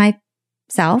dime on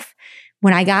myself.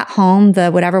 When I got home,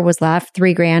 whatever was left,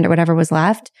 $3,000 or whatever was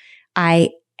left, I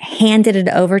handed it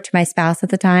over to my spouse at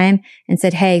the time and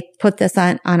said, hey, put this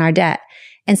on our debt.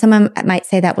 And someone might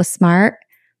say that was smart,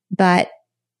 but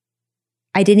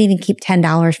I didn't even keep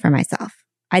 $10 for myself.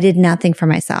 I did nothing for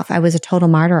myself. I was a total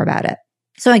martyr about it.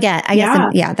 So again, I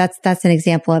guess, that's an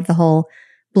example of the whole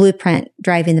blueprint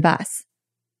driving the bus.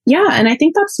 Yeah. And I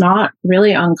think that's not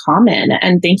really uncommon.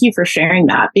 And thank you for sharing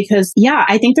that because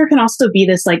I think there can also be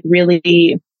this like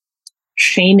really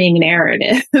shaming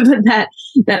narrative that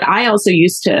I also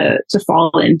used to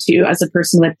fall into as a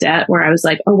person with debt, where I was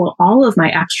like, oh, well, all of my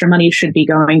extra money should be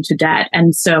going to debt.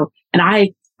 And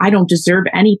I don't deserve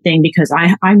anything because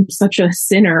I'm such a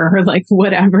sinner, or like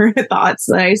whatever thoughts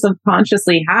that I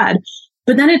subconsciously had.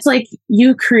 But then it's like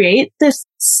you create this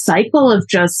cycle of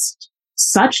just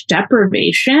such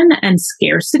deprivation and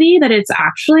scarcity that it's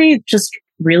actually just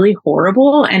really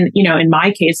horrible. And, in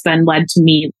my case, then led to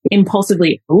me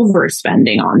impulsively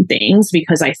overspending on things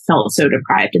because I felt so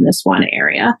deprived in this one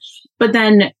area. But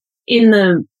then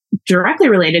directly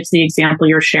related to the example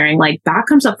you're sharing, like that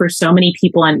comes up for so many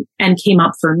people and came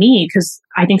up for me because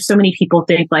I think so many people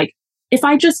think like, if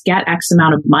I just get X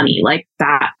amount of money, like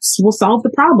that will solve the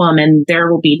problem and there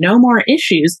will be no more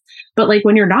issues. But like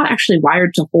when you're not actually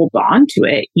wired to hold on to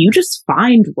it, you just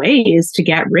find ways to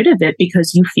get rid of it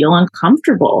because you feel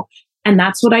uncomfortable. And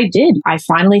that's what I did. I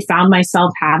finally found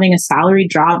myself having a salary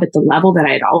job at the level that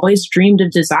I had always dreamed of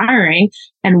desiring.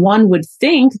 And one would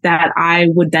think that I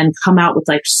would then come out with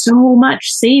like so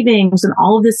much savings and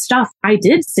all of this stuff. I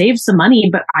did save some money,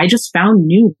 but I just found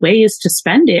new ways to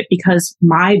spend it because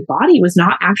my body was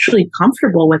not actually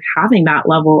comfortable with having that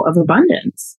level of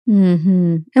abundance.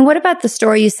 Mm-hmm. And what about the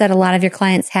story you said a lot of your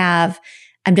clients have?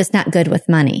 I'm just not good with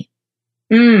money.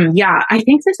 Yeah, I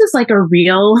think this is like a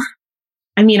real...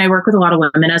 I work with a lot of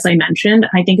women, as I mentioned.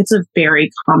 I think it's a very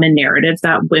common narrative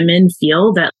that women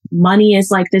feel that money is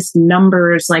like this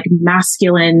numbers, like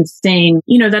masculine thing.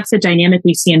 That's the dynamic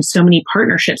we see in so many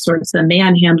partnerships where it's the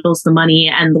man handles the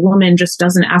money and the woman just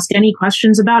doesn't ask any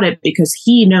questions about it because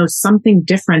he knows something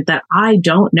different that I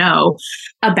don't know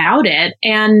about it.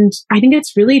 And I think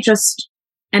it's really just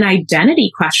an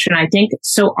identity question. I think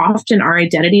so often our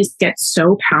identities get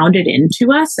so pounded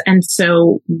into us. And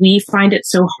so we find it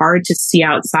so hard to see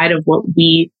outside of what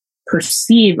we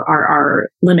perceive are our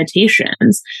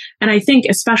limitations. And I think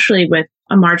especially with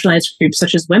a marginalized group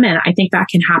such as women, I think that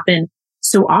can happen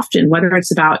so often, whether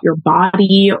it's about your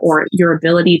body or your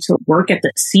ability to work at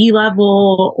the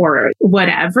C-level or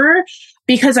whatever,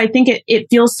 because I think it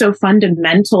feels so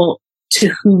fundamental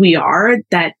to who we are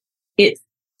that it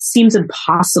seems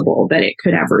impossible that it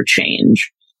could ever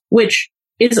change, which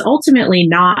is ultimately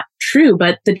not true,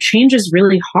 but the change is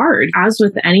really hard. As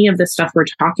with any of the stuff we're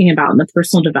talking about in the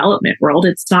personal development world,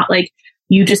 it's not like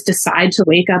you just decide to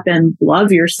wake up and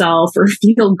love yourself or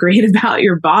feel great about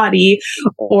your body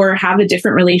or have a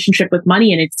different relationship with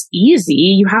money. And it's easy.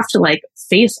 You have to like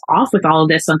face off with all of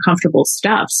this uncomfortable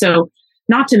stuff. So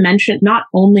not to mention, not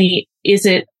only is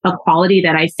it a quality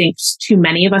that I think too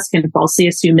many of us can falsely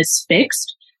assume is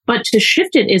fixed, but to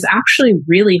shift it is actually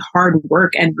really hard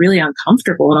work and really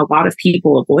uncomfortable. And a lot of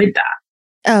people avoid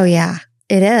that. Oh, yeah,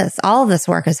 it is. All of this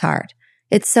work is hard.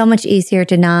 It's so much easier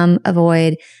to numb,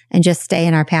 avoid, and just stay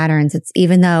in our patterns. It's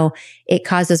even though it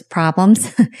causes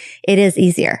problems, it is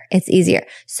easier. It's easier.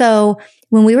 So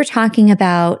when we were talking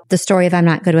about the story of I'm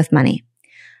not good with money,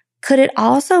 could it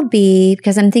also be,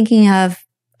 because I'm thinking of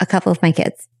a couple of my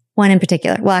kids, one in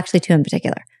particular, well, actually two in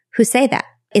particular, who say that.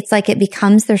 It's like it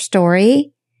becomes their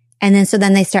story. And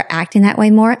then they start acting that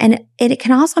way more. And it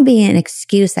can also be an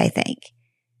excuse, I think.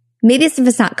 Maybe if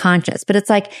it's not conscious, but it's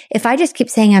like, if I just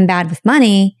keep saying I'm bad with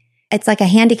money, it's like a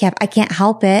handicap. I can't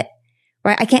help it,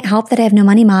 right? I can't help that I have no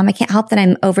money, mom. I can't help that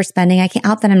I'm overspending. I can't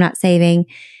help that I'm not saving.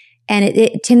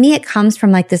 And to me, it comes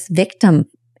from like this victim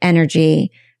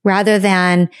energy rather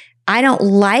than I don't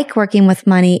like working with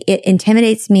money. It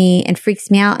intimidates me and freaks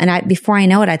me out. And before I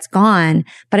know it, it's gone.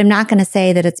 But I'm not going to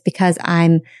say that it's because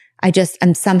I'm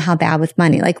somehow bad with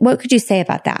money. Like, what could you say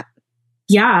about that?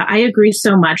 Yeah, I agree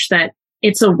so much that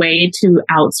it's a way to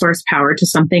outsource power to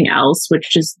something else,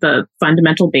 which is the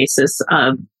fundamental basis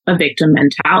of a victim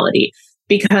mentality.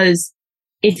 Because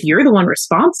if you're the one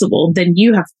responsible, then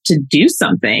you have to do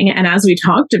something. And as we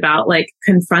talked about, like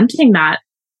confronting that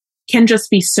can just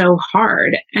be so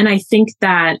hard. And I think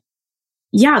that,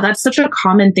 yeah, that's such a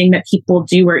common thing that people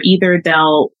do where either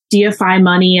they'll deify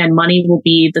money and money will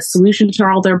be the solution to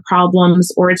all their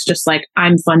problems, or it's just like,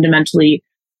 I'm fundamentally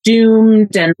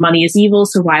doomed and money is evil.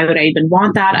 So why would I even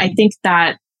want that? I think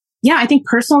that, yeah, I think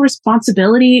personal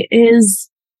responsibility is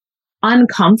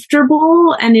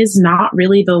uncomfortable and is not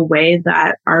really the way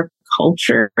that our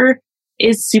culture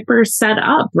is super set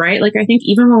up, right? Like, I think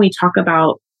even when we talk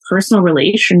about personal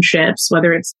relationships,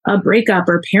 whether it's a breakup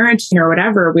or parenting or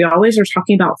whatever, we always are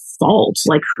talking about fault,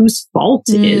 like whose fault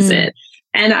is it?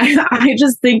 And I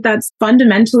just think that's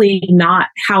fundamentally not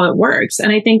how it works.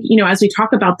 And I think, as we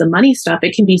talk about the money stuff,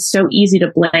 it can be so easy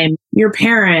to blame your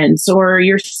parents or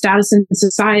your status in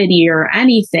society or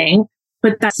anything,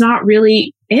 but that's not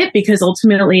really it, because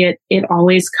ultimately it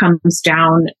always comes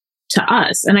down to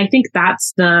us. And I think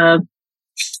that's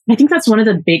one of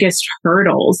the biggest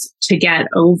hurdles to get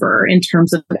over in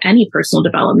terms of any personal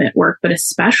development work, but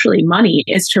especially money,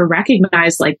 is to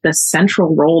recognize like the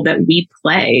central role that we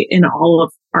play in all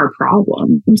of our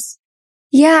problems.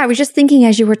 Yeah, I was just thinking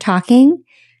as you were talking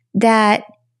that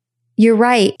you're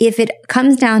right. If it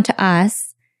comes down to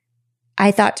us,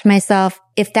 I thought to myself,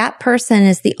 if that person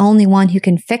is the only one who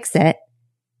can fix it,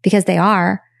 because they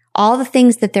are, all the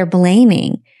things that they're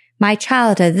blaming, my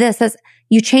childhood, this,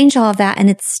 you change all of that and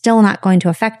it's still not going to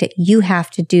affect it. You have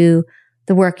to do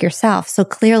the work yourself. So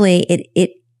clearly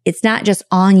it's not just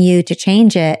on you to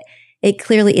change it. It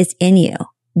clearly is in you.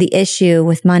 The issue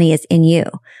with money is in you.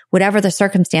 Whatever the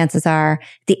circumstances are,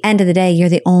 at the end of the day, you're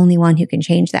the only one who can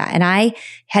change that. And I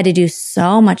had to do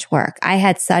so much work. I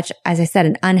had such, as I said,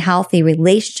 an unhealthy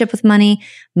relationship with money,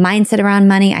 mindset around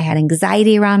money. I had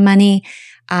anxiety around money.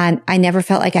 I never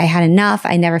felt like I had enough.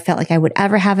 I never felt like I would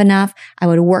ever have enough. I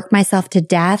would work myself to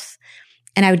death.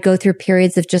 And I would go through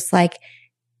periods of just like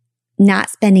not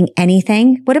spending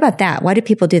anything. What about that? Why do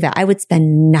people do that? I would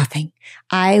spend nothing.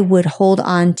 I would hold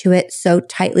on to it so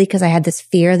tightly because I had this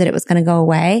fear that it was going to go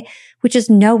away, which is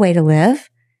no way to live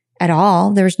at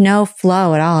all. There was no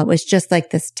flow at all. It was just like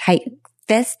this tight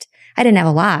fist. I didn't have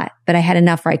a lot, but I had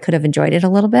enough where I could have enjoyed it a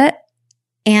little bit.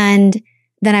 And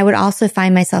then I would also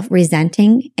find myself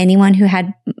resenting anyone who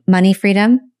had money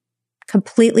freedom,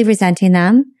 completely resenting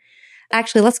them.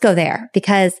 Actually, let's go there,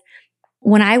 because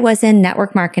when I was in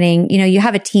network marketing, you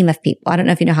have a team of people. I don't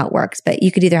know if you know how it works, but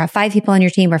you could either have 5 people on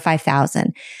your team or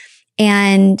 5,000.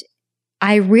 And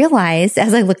I realized,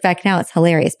 as I look back now, it's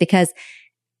hilarious because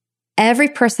every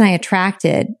person I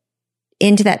attracted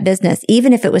into that business,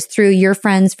 even if it was through your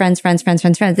friends,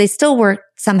 they still were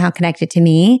somehow connected to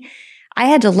me. I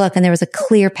had to look and there was a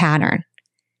clear pattern.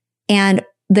 And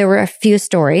there were a few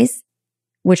stories,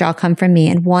 which all come from me.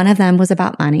 And one of them was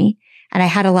about money. And I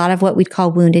had a lot of what we'd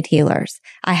call wounded healers.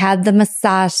 I had the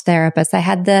massage therapists. I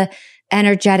had the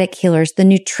energetic healers, the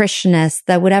nutritionists,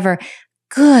 the whatever,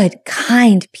 good,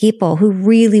 kind people who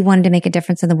really wanted to make a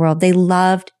difference in the world. They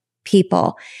loved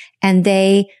people and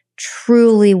they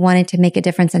truly wanted to make a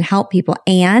difference and help people.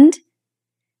 And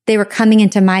they were coming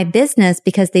into my business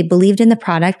because they believed in the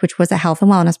product, which was a health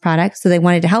and wellness product. So they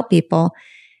wanted to help people.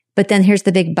 But then here's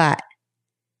the big but.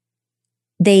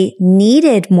 They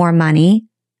needed more money.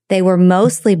 They were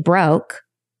mostly broke,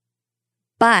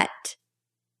 but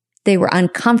they were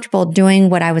uncomfortable doing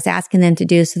what I was asking them to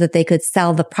do so that they could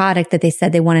sell the product that they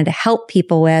said they wanted to help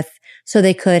people with so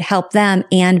they could help them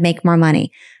and make more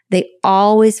money. They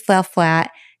always fell flat.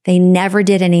 They never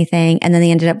did anything. And then they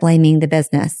ended up blaming the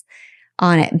business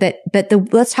on it.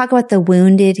 Let's talk about the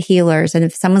wounded healers. And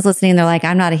if someone's listening, they're like,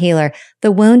 I'm not a healer.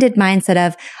 The wounded mindset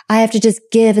of, I have to just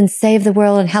give and save the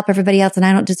world and help everybody else. And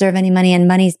I don't deserve any money and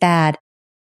money's bad.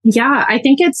 Yeah, I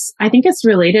think it's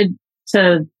related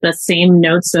to the same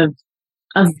notes of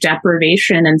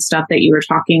deprivation and stuff that you were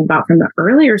talking about from the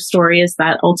earlier story, is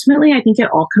that ultimately I think it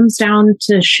all comes down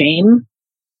to shame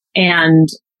and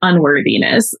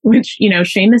unworthiness, which,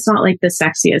 shame is not like the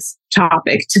sexiest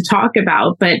topic to talk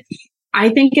about, but I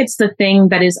think it's the thing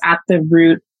that is at the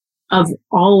root of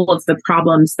all of the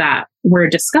problems that we're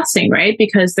discussing, right?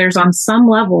 Because there's on some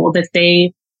level that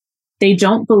they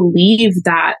don't believe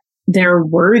that they're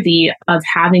worthy of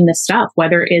having the stuff,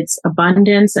 whether it's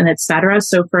abundance and etc.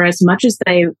 So for as much as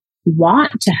they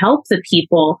want to help the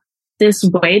people, this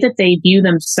way that they view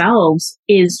themselves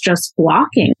is just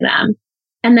blocking them.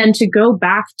 And then to go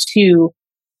back to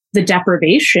the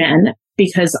deprivation,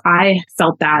 because I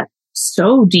felt that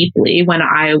so deeply when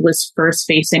I was first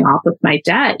facing off with my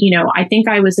debt, I think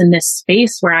I was in this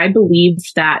space where I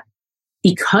believed that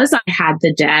because I had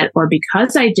the debt or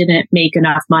because I didn't make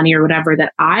enough money or whatever,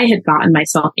 that I had gotten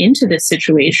myself into this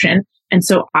situation. And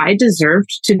so I deserved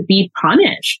to be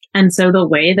punished. And so the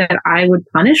way that I would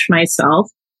punish myself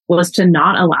was to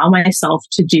not allow myself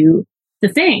to do the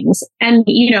things. And,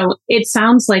 it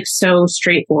sounds like so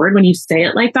straightforward when you say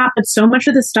it like that, but so much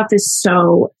of this stuff is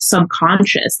so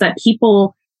subconscious that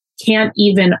people can't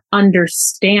even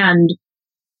understand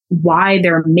why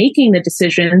they're making the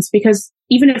decisions. Because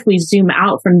even if we zoom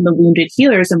out from the wounded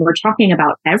healers and we're talking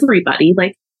about everybody,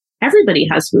 like everybody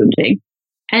has wounding.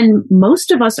 And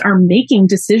most of us are making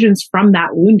decisions from that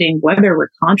wounding, whether we're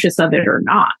conscious of it or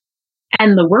not.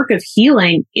 And the work of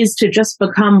healing is to just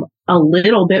become a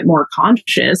little bit more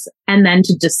conscious and then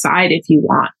to decide if you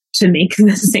want to make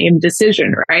the same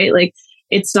decision, right? Like,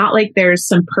 it's not like there's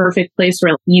some perfect place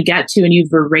where you get to and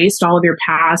you've erased all of your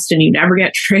past and you never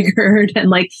get triggered and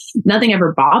like nothing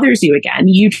ever bothers you again.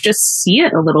 You just see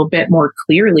it a little bit more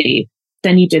clearly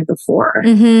than you did before.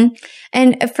 Mm-hmm.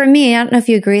 And for me, I don't know if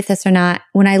you agree with this or not.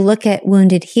 When I look at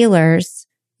wounded healers,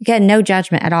 again, no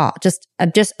judgment at all, just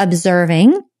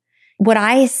observing what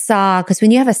I saw. Because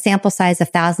when you have a sample size of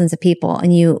thousands of people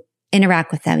and you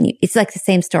interact with them, and it's like the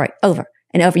same story over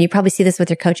and over. You probably see this with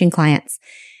your coaching clients.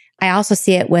 I also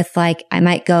see it with I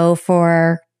might go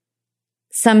for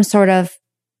some sort of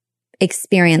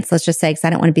experience, let's just say, because I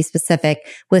don't want to be specific,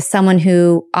 with someone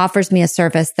who offers me a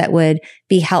service that would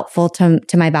be helpful to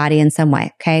my body in some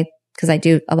way. Okay. Because I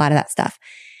do a lot of that stuff.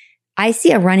 I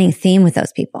see a running theme with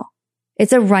those people.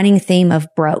 It's a running theme of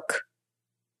broke,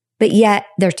 but yet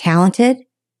they're talented.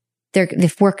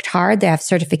 They've worked hard. They have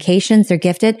certifications. They're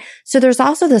gifted. So there's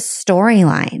also the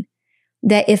storyline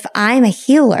that if I'm a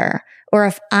healer, or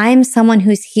if I'm someone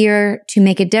who's here to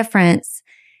make a difference,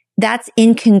 that's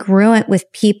incongruent with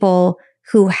people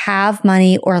who have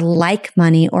money or like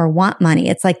money or want money.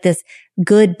 It's like this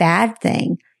good, bad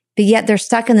thing. But yet they're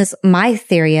stuck in this, my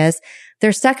theory is,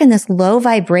 they're stuck in this low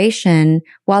vibration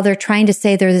while they're trying to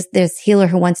say there's this healer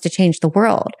who wants to change the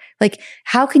world. Like,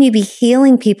 how can you be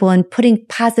healing people and putting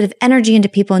positive energy into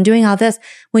people and doing all this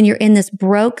when you're in this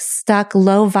broke, stuck,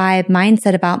 low vibe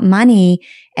mindset about money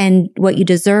and what you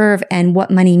deserve and what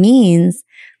money means?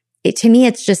 To me,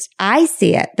 it's just, I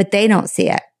see it, but they don't see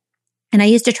it. And I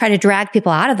used to try to drag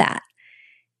people out of that.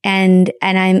 And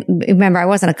I remember I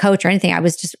wasn't a coach or anything. I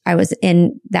was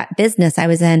in that business I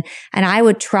was in, and I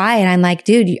would try, and I'm like,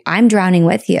 dude, I'm drowning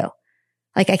with you.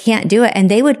 Like, I can't do it. And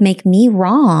they would make me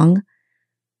wrong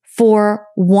for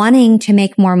wanting to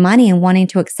make more money and wanting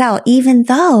to excel, even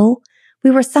though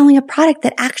we were selling a product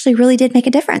that actually really did make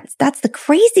a difference. That's the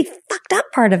crazy fucked up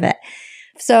part of it.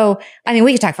 So, I mean,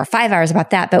 we could talk for 5 hours about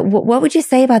that, but what would you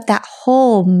say about that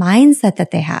whole mindset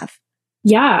that they have?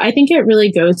 Yeah, I think it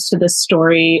really goes to the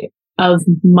story of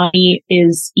money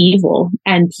is evil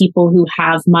and people who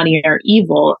have money are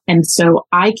evil. And so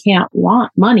I can't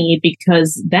want money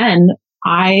because then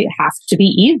I have to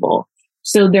be evil.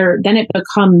 So then it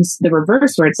becomes the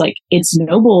reverse where it's like, it's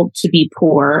noble to be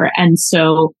poor. And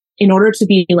so in order to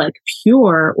be like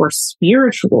pure or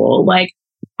spiritual, like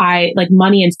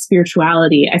money and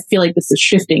spirituality, I feel like this is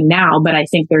shifting now, but I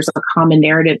think there's a common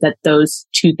narrative that those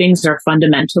two things are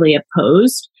fundamentally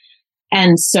opposed.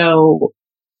 And so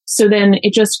then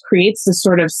it just creates this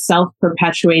sort of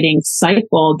self-perpetuating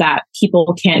cycle that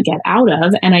people can't get out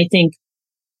of. And I think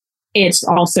it's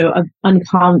also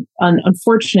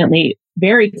unfortunately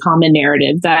very common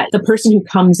narrative that the person who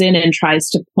comes in and tries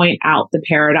to point out the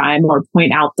paradigm or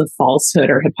point out the falsehood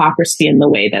or hypocrisy in the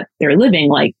way that they're living,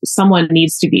 like someone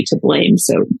needs to be to blame.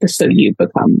 So you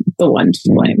become the one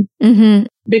to blame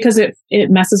because it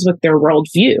messes with their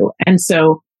worldview. And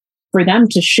so for them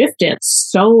to shift it,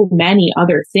 so many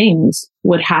other things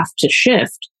would have to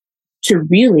shift to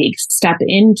really step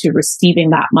into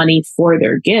receiving that money for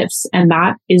their gifts. And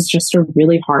that is just a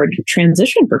really hard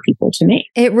transition for people to make.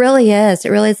 It really is.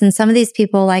 It really is. And some of these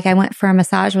people, like I went for a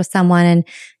massage with someone and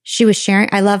she was sharing,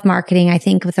 I love marketing, I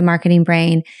think with the marketing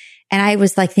brain. And I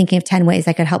was like thinking of 10 ways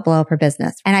I could help blow up her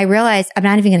business. And I realized I'm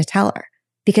not even going to tell her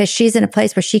because she's in a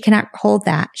place where she cannot hold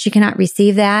that. She cannot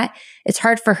receive that. It's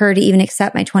hard for her to even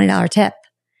accept my $20 tip.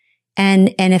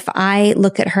 And if I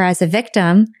look at her as a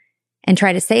victim and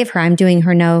try to save her, I'm doing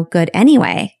her no good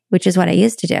anyway, which is what I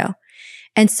used to do.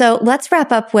 And so let's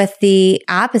wrap up with the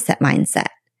opposite mindset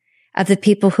of the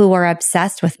people who are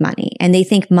obsessed with money and they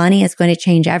think money is going to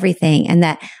change everything and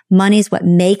that money is what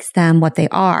makes them what they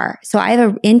are. So I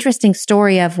have an interesting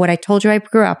story of what I told you I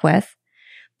grew up with.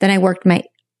 Then I worked my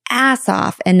ass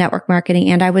off in network marketing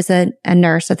and I was a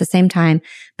nurse at the same time,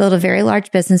 built a very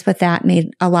large business with that, made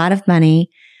a lot of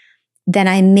money. Then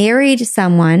I married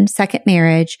someone, second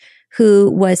marriage,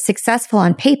 who was successful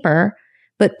on paper,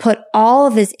 but put all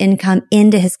of his income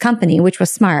into his company, which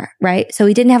was smart, right? So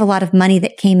he didn't have a lot of money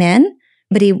that came in,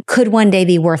 but he could one day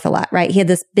be worth a lot, right? He had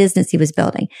this business he was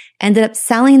building, ended up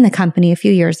selling the company a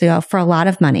few years ago for a lot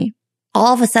of money.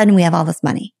 All of a sudden we have all this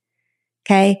money.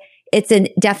 Okay. It's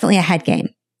definitely a head game.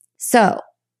 So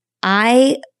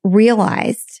I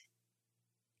realized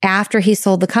after he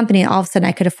sold the company, all of a sudden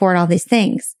I could afford all these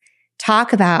things.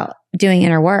 Talk about doing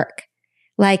inner work.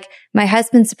 Like my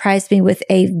husband surprised me with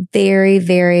a very,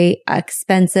 very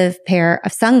expensive pair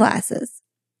of sunglasses.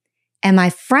 And my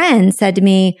friend said to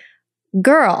me,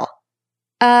 girl,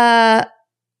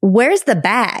 where's the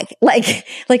bag? Like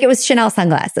it was Chanel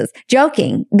sunglasses,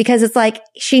 joking, because it's like,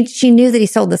 she knew that he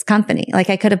sold this company.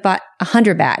 Like I could have bought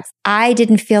 100 bags. I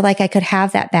didn't feel like I could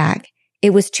have that bag.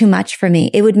 It was too much for me.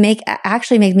 It would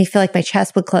actually make me feel like my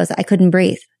chest would close. I couldn't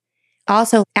breathe.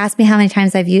 Also, ask me how many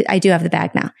times I do have the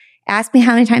bag now. Ask me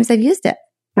how many times I've used it.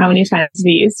 How many times have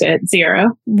you used it?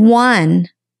 0. 1.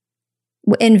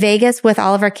 In Vegas with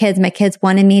all of our kids, my kids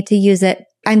wanted me to use it.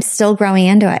 I'm still growing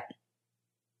into it.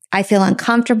 I feel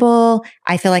uncomfortable.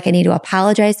 I feel like I need to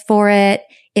apologize for it.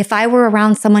 If I were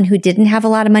around someone who didn't have a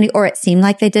lot of money or it seemed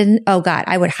like they didn't, oh God,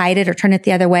 I would hide it or turn it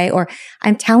the other way. Or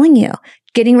I'm telling you,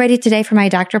 getting ready today for my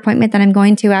doctor appointment that I'm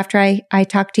going to after I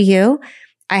talk to you.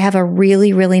 I have a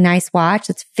really, really nice watch.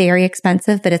 It's very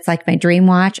expensive, but it's like my dream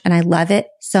watch and I love it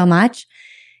so much.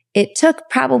 It took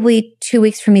probably 2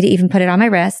 weeks for me to even put it on my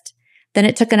wrist. Then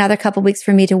it took another couple weeks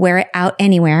for me to wear it out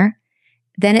anywhere.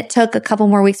 Then it took a couple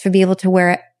more weeks to be able to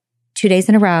wear it 2 days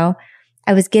in a row.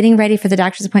 I was getting ready for the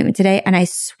doctor's appointment today. And I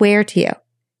swear to you,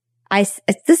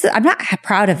 I'm not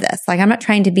proud of this. Like I'm not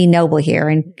trying to be noble here.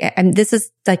 And this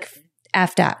is like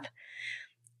effed up.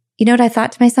 You know what I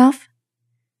thought to myself?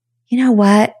 You know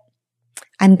what?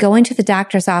 I'm going to the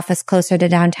doctor's office closer to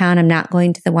downtown. I'm not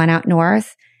going to the one out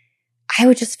north. I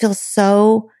would just feel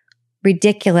so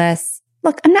ridiculous.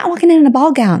 Look, I'm not walking in a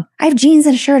ball gown. I have jeans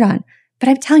and a shirt on, but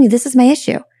I'm telling you, this is my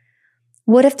issue.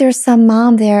 What if there's some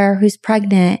mom there who's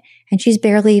pregnant and she's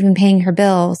barely even paying her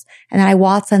bills? And then I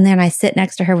waltz in there and I sit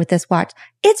next to her with this watch.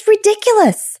 It's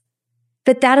ridiculous.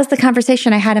 But that is the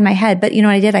conversation I had in my head. But you know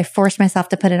what I did? I forced myself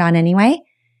to put it on anyway.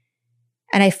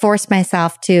 And I forced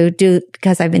myself to do,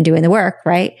 because I've been doing the work,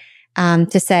 right?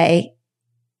 To say,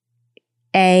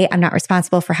 A, I'm not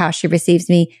responsible for how she receives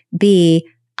me. B,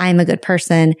 I'm a good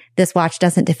person. This watch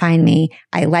doesn't define me.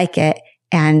 I like it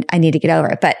and I need to get over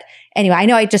it. But anyway, I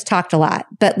know I just talked a lot,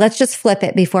 but let's just flip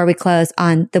it before we close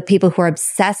on the people who are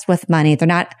obsessed with money. They're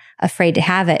not afraid to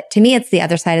have it. To me, it's the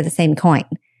other side of the same coin.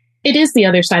 It is the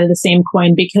other side of the same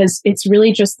coin because it's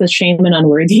really just the shame and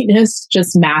unworthiness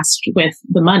just masked with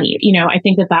the money. You know, I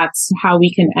think that that's how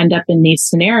we can end up in these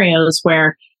scenarios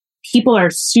where people are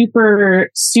super,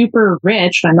 super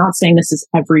rich. I'm not saying this is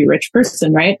every rich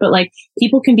person, right? But like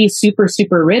people can be super,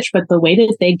 super rich, but the way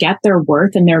that they get their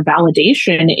worth and their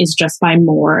validation is just by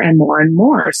more and more and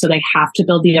more. So they have to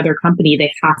build the other company.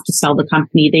 They have to sell the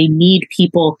company. They need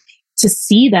people to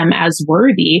see them as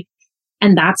worthy.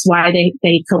 And that's why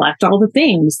they collect all the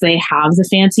things. They have the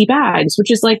fancy bags, which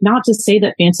is like not to say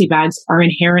that fancy bags are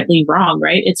inherently wrong,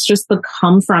 right? It's just the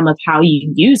come from of how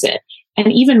you use it.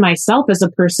 And even myself as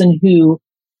a person who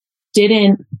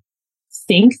didn't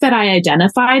think that I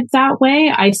identified that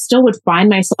way, I still would find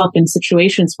myself in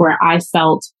situations where I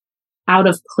felt out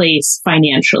of place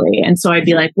financially. And so I'd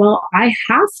be like, well, I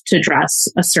have to dress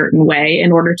a certain way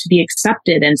in order to be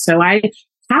accepted. And so I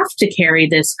have to carry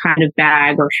this kind of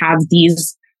bag or have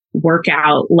these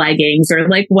workout leggings or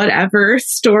like whatever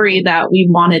story that we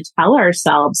want to tell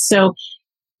ourselves. So,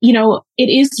 you know, it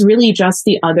is really just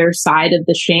the other side of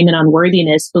the shame and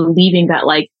unworthiness, believing that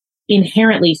like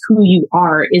inherently who you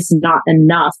are is not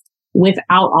enough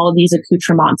without all of these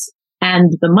accoutrements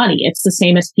and the money. It's the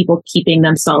same as people keeping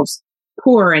themselves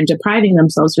poor and depriving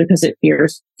themselves because it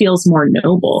feels more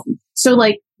noble. So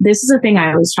like, this is a thing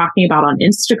I was talking about on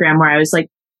Instagram where I was like,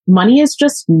 money is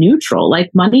just neutral.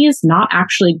 Like money is not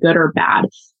actually good or bad.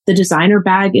 The designer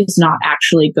bag is not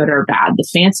actually good or bad. The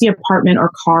fancy apartment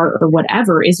or car or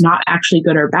whatever is not actually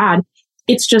good or bad.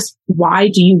 It's just, why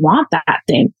do you want that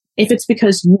thing? If it's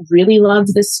because you really love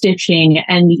the stitching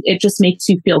and it just makes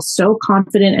you feel so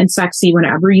confident and sexy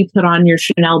whenever you put on your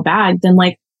Chanel bag, then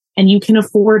like, and you can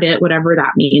afford it, whatever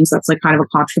that means. That's like kind of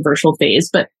a controversial phase,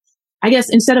 but I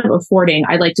guess instead of affording,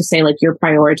 I'd like to say like you're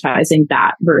prioritizing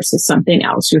that versus something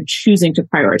else. You're choosing to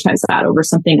prioritize that over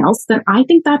something else. Then I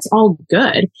think that's all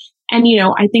good. And, you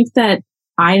know, I think that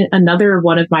another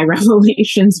one of my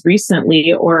revelations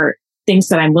recently, or things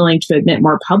that I'm willing to admit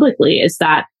more publicly, is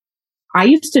that I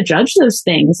used to judge those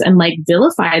things and like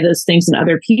vilify those things in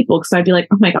other people. Cause I'd be like,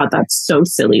 oh my God, that's so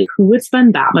silly. Who would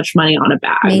spend that much money on a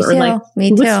bag? Me or too. like, Me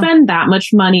who too. would spend that much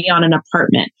money on an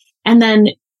apartment? And then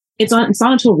it's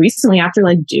not until recently, after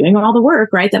like doing all the work,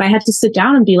 right, that I had to sit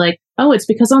down and be like, oh, it's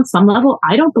because on some level,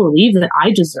 I don't believe that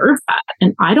I deserve that.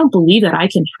 And I don't believe that I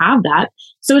can have that.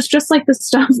 So it's just like the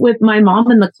stuff with my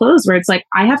mom and the clothes where it's like,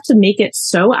 I have to make it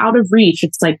so out of reach.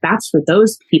 It's like, that's for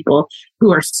those people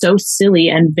who are so silly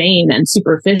and vain and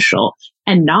superficial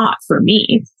and not for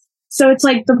me. So it's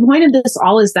like the point of this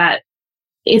all is that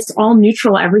it's all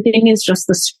neutral. Everything is just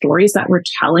the stories that we're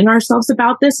telling ourselves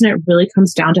about this. And it really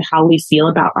comes down to how we feel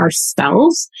about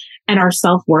ourselves and our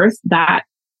self-worth. That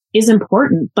is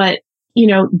important. But, you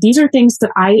know, these are things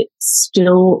that I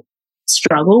still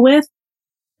struggle with.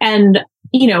 And,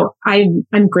 you know,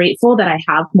 I'm grateful that I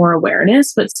have more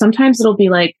awareness, but sometimes it'll be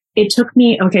like, it took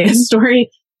me, okay,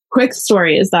 quick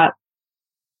story is that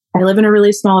I live in a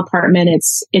really small apartment.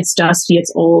 It's dusty.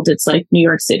 It's old. It's like New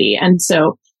York City. And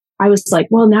so I was like,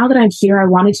 well, now that I'm here, I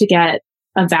wanted to get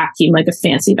a vacuum, like a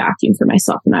fancy vacuum for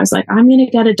myself. And I was like, I'm going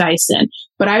to get a Dyson.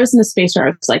 But I was in a space where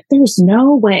I was like, there's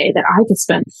no way that I could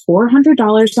spend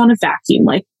 $400 on a vacuum.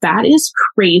 Like, that is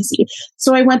crazy.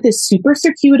 So I went this super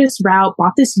circuitous route,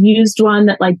 bought this used one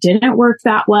that like didn't work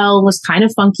that well, was kind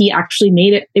of funky, actually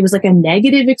it was like a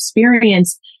negative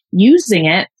experience using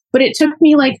it. But it took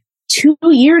me like 2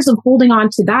 years of holding on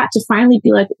to that to finally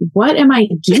be like, what am I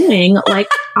doing? Like,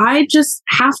 I just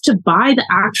have to buy the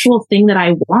actual thing that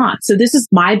I want. So this is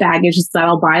my baggage, is that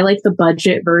I'll buy like the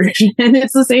budget version. And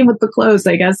it's the same with the clothes,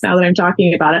 I guess, now that I'm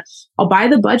talking about it. I'll buy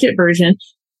the budget version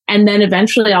and then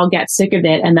eventually I'll get sick of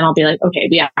it. And then I'll be like, okay,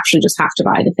 we actually just have to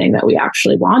buy the thing that we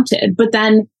actually wanted. But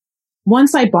then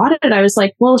once I bought it, I was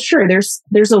like, well, sure,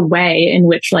 there's a way in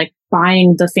which like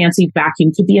buying the fancy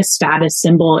vacuum could be a status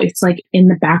symbol. It's like in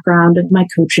the background of my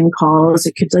coaching calls.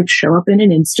 It could like show up in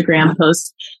an Instagram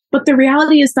post. But the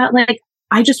reality is that like,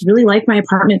 I just really like my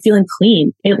apartment feeling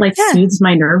clean. It like soothes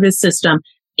my nervous system.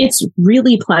 It's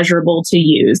really pleasurable to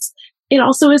use. It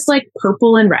also is like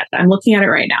purple and red. I'm looking at it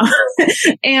right now.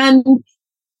 And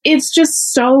it's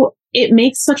just it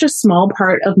makes such a small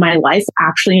part of my life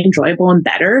actually enjoyable and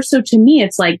better. So to me,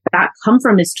 it's like that come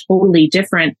from is totally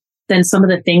different than some of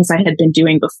the things I had been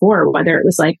doing before, whether it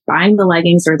was like buying the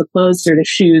leggings or the clothes or the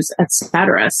shoes,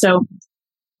 etc. So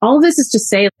all of this is to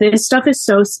say this stuff is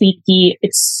so sneaky.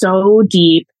 It's so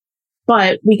deep,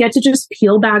 but we get to just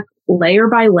peel back layer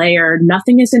by layer.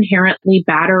 Nothing is inherently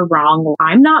bad or wrong.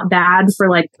 I'm not bad for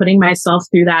like putting myself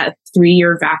through that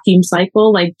 3-year vacuum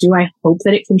cycle. Like, do I hope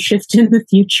that it can shift in the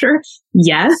future?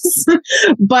 Yes.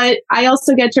 But I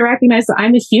also get to recognize that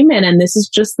I'm a human and this is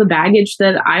just the baggage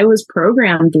that I was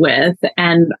programmed with.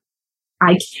 And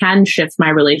I can shift my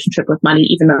relationship with money,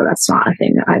 even though that's not a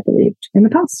thing that I believed in the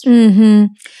past.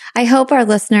 I hope our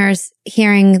listeners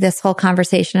hearing this whole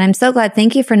conversation, I'm so glad.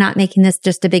 Thank you for not making this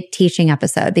just a big teaching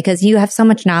episode, because you have so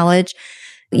much knowledge.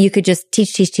 You could just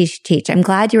teach. I'm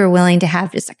glad you were willing to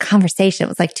have just a conversation. It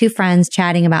was like two friends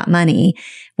chatting about money.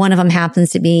 One of them happens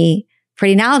to be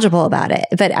pretty knowledgeable about it.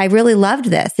 But I really loved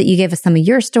this, that you gave us some of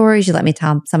your stories. You let me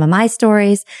tell some of my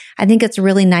stories. I think it's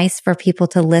really nice for people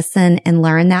to listen and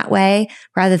learn that way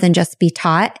rather than just be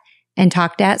taught and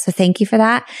talked at. So thank you for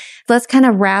that. Let's kind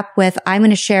of wrap with, I'm going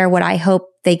to share what I hope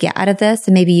they get out of this.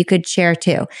 And maybe you could share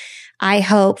too. I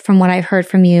hope from what I've heard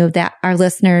from you that our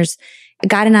listeners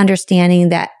got an understanding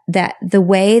that the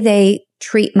way they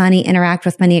treat money, interact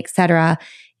with money, etc.,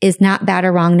 is not bad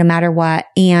or wrong no matter what.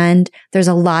 And there's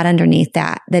a lot underneath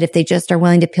that if they just are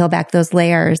willing to peel back those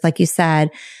layers, like you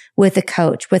said, with a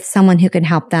coach, with someone who can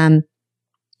help them,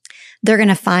 they're going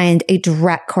to find a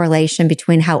direct correlation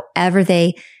between however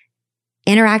they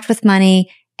interact with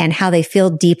money and how they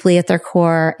feel deeply at their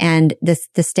core and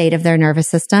the state of their nervous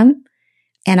system.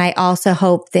 And I also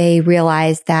hope they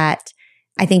realize that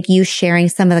I think you sharing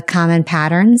some of the common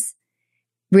patterns,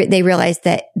 they realize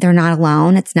that they're not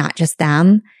alone. It's not just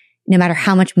them. No matter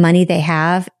how much money they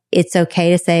have, it's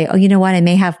okay to say, oh, you know what? I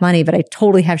may have money, but I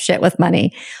totally have shit with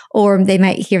money. Or they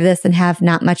might hear this and have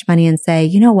not much money and say,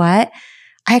 you know what?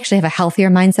 I actually have a healthier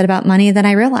mindset about money than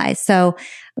I realized. So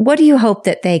what do you hope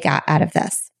that they got out of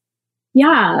this?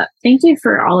 Yeah, thank you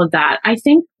for all of that. I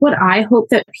think what I hope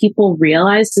that people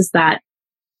realize is that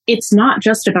it's not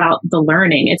just about the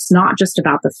learning. It's not just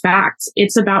about the facts.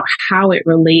 It's about how it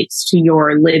relates to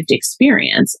your lived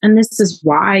experience. And this is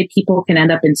why people can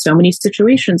end up in so many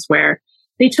situations where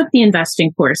they took the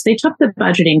investing course, they took the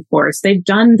budgeting course, they've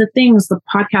done the things, the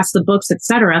podcasts, the books,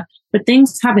 etc., but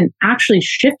things haven't actually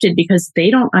shifted because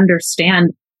they don't understand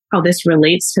how this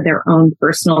relates to their own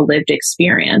personal lived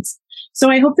experience. So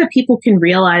I hope that people can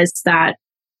realize that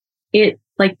the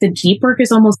deep work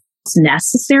is almost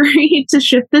necessary to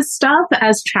shift this stuff,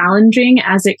 as challenging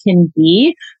as it can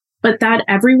be, but that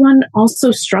everyone also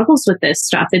struggles with this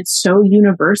stuff. It's so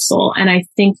universal. And I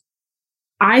think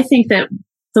that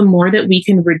the more that we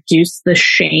can reduce the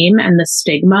shame and the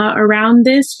stigma around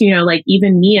this,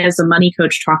 even me as a money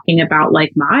coach talking about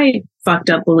my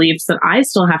fucked up beliefs that I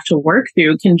still have to work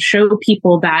through, can show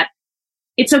people that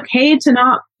it's okay to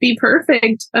not be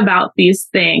perfect about these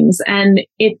things. And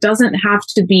it doesn't have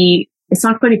to be, it's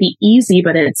not going to be easy,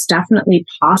 but it's definitely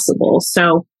possible.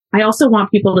 So I also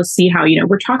want people to see how,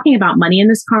 we're talking about money in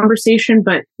this conversation,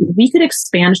 but we could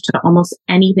expand to almost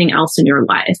anything else in your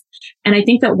life. And I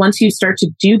think that once you start to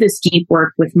do this deep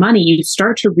work with money, you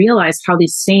start to realize how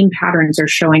these same patterns are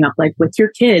showing up, like with your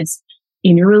kids,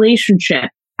 in your relationship,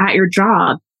 at your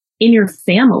job, in your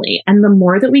family. And the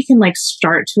more that we can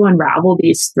start to unravel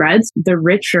these threads, the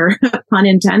richer, pun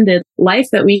intended, life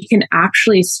that we can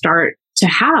actually start to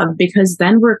have, because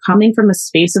then we're coming from a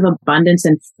space of abundance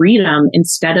and freedom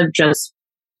instead of just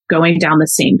going down the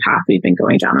same path we've been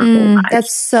going down our whole lives.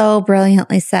 That's so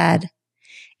brilliantly said.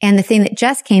 And the thing that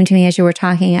just came to me as you were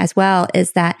talking as well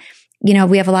is that,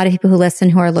 we have a lot of people who listen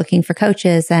who are looking for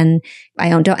coaches, and I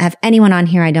don't have anyone on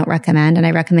here I don't recommend, and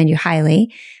I recommend you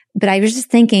highly. But I was just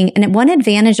thinking, and one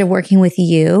advantage of working with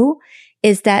you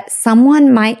is that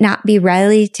someone might not be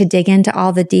ready to dig into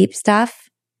all the deep stuff.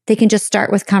 They can just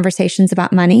start with conversations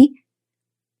about money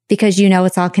because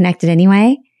it's all connected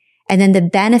anyway. And then the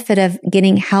benefit of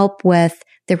getting help with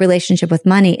the relationship with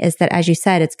money is that, as you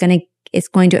said, it's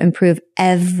going to improve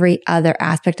every other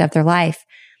aspect of their life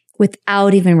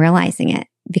without even realizing it,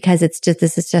 because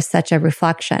this is just such a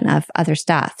reflection of other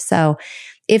stuff. So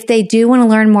if they do want to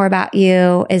learn more about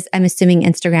you, I'm assuming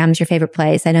Instagram is your favorite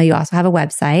place. I know you also have a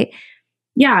website.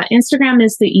 Yeah, Instagram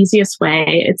is the easiest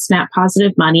way. It's Net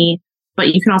Positive Money.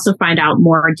 But you can also find out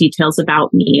more details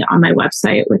about me on my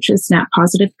website, which is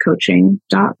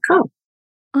netpositivecoaching.co.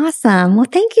 Awesome. Well,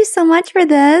 thank you so much for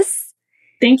this.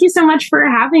 Thank you so much for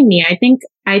having me. I think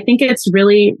it's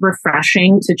really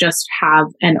refreshing to just have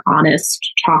an honest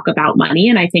talk about money.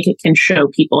 And I think it can show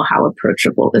people how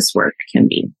approachable this work can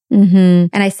be. Mm-hmm.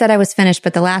 And I said I was finished,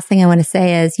 but the last thing I want to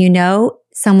say is,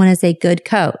 someone is a good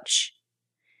coach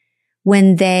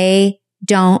when they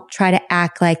don't try to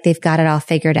act like they've got it all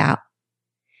figured out.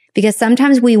 Because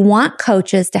sometimes we want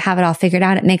coaches to have it all figured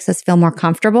out. It makes us feel more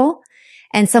comfortable.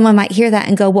 And someone might hear that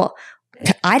and go, well,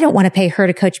 I don't want to pay her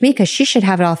to coach me because she should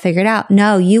have it all figured out.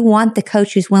 No, you want the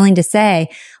coach who's willing to say,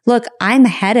 look, I'm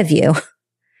ahead of you.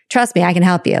 Trust me, I can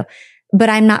help you, but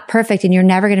I'm not perfect and you're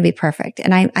never going to be perfect.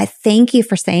 And I thank you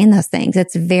for saying those things.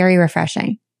 It's very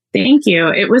refreshing. Thank you.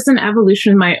 It was an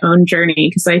evolution in my own journey,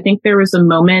 because I think there was a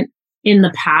moment in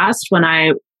the past when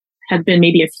I had been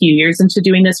maybe a few years into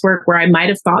doing this work where I might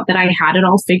have thought that I had it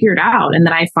all figured out and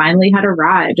that I finally had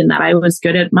arrived and that I was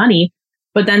good at money.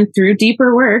 But then through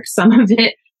deeper work, some of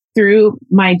it through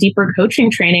my deeper coaching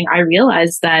training, I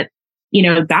realized that,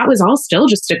 that was all still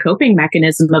just a coping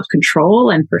mechanism of control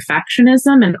and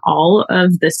perfectionism and all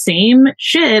of the same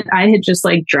shit. I had just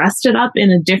like dressed it up in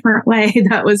a different way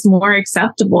that was more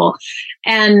acceptable.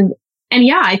 And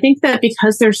yeah, I think that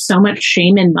because there's so much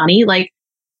shame in money, like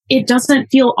it doesn't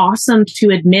feel awesome to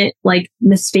admit like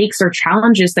mistakes or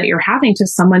challenges that you're having to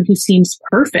someone who seems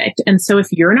perfect. And so if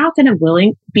you're not going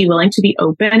to be willing to be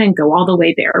open and go all the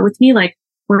way there with me, like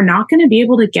we're not going to be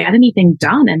able to get anything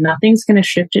done and nothing's going to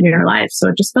shift in your life. So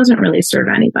it just doesn't really serve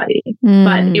anybody.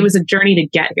 But it was a journey to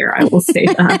get here. I will say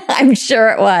that. I'm sure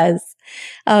it was.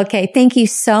 Okay. Thank you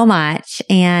so much.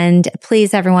 And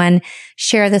please, everyone,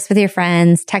 share this with your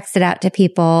friends, text it out to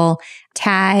people,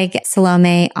 tag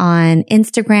Selomé on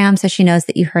Instagram so she knows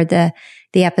that you heard the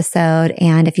episode.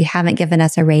 And if you haven't given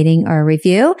us a rating or a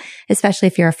review, especially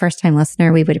if you're a first-time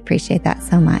listener, we would appreciate that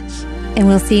so much. And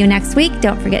we'll see you next week.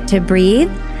 Don't forget to breathe,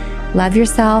 love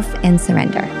yourself, and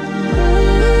surrender.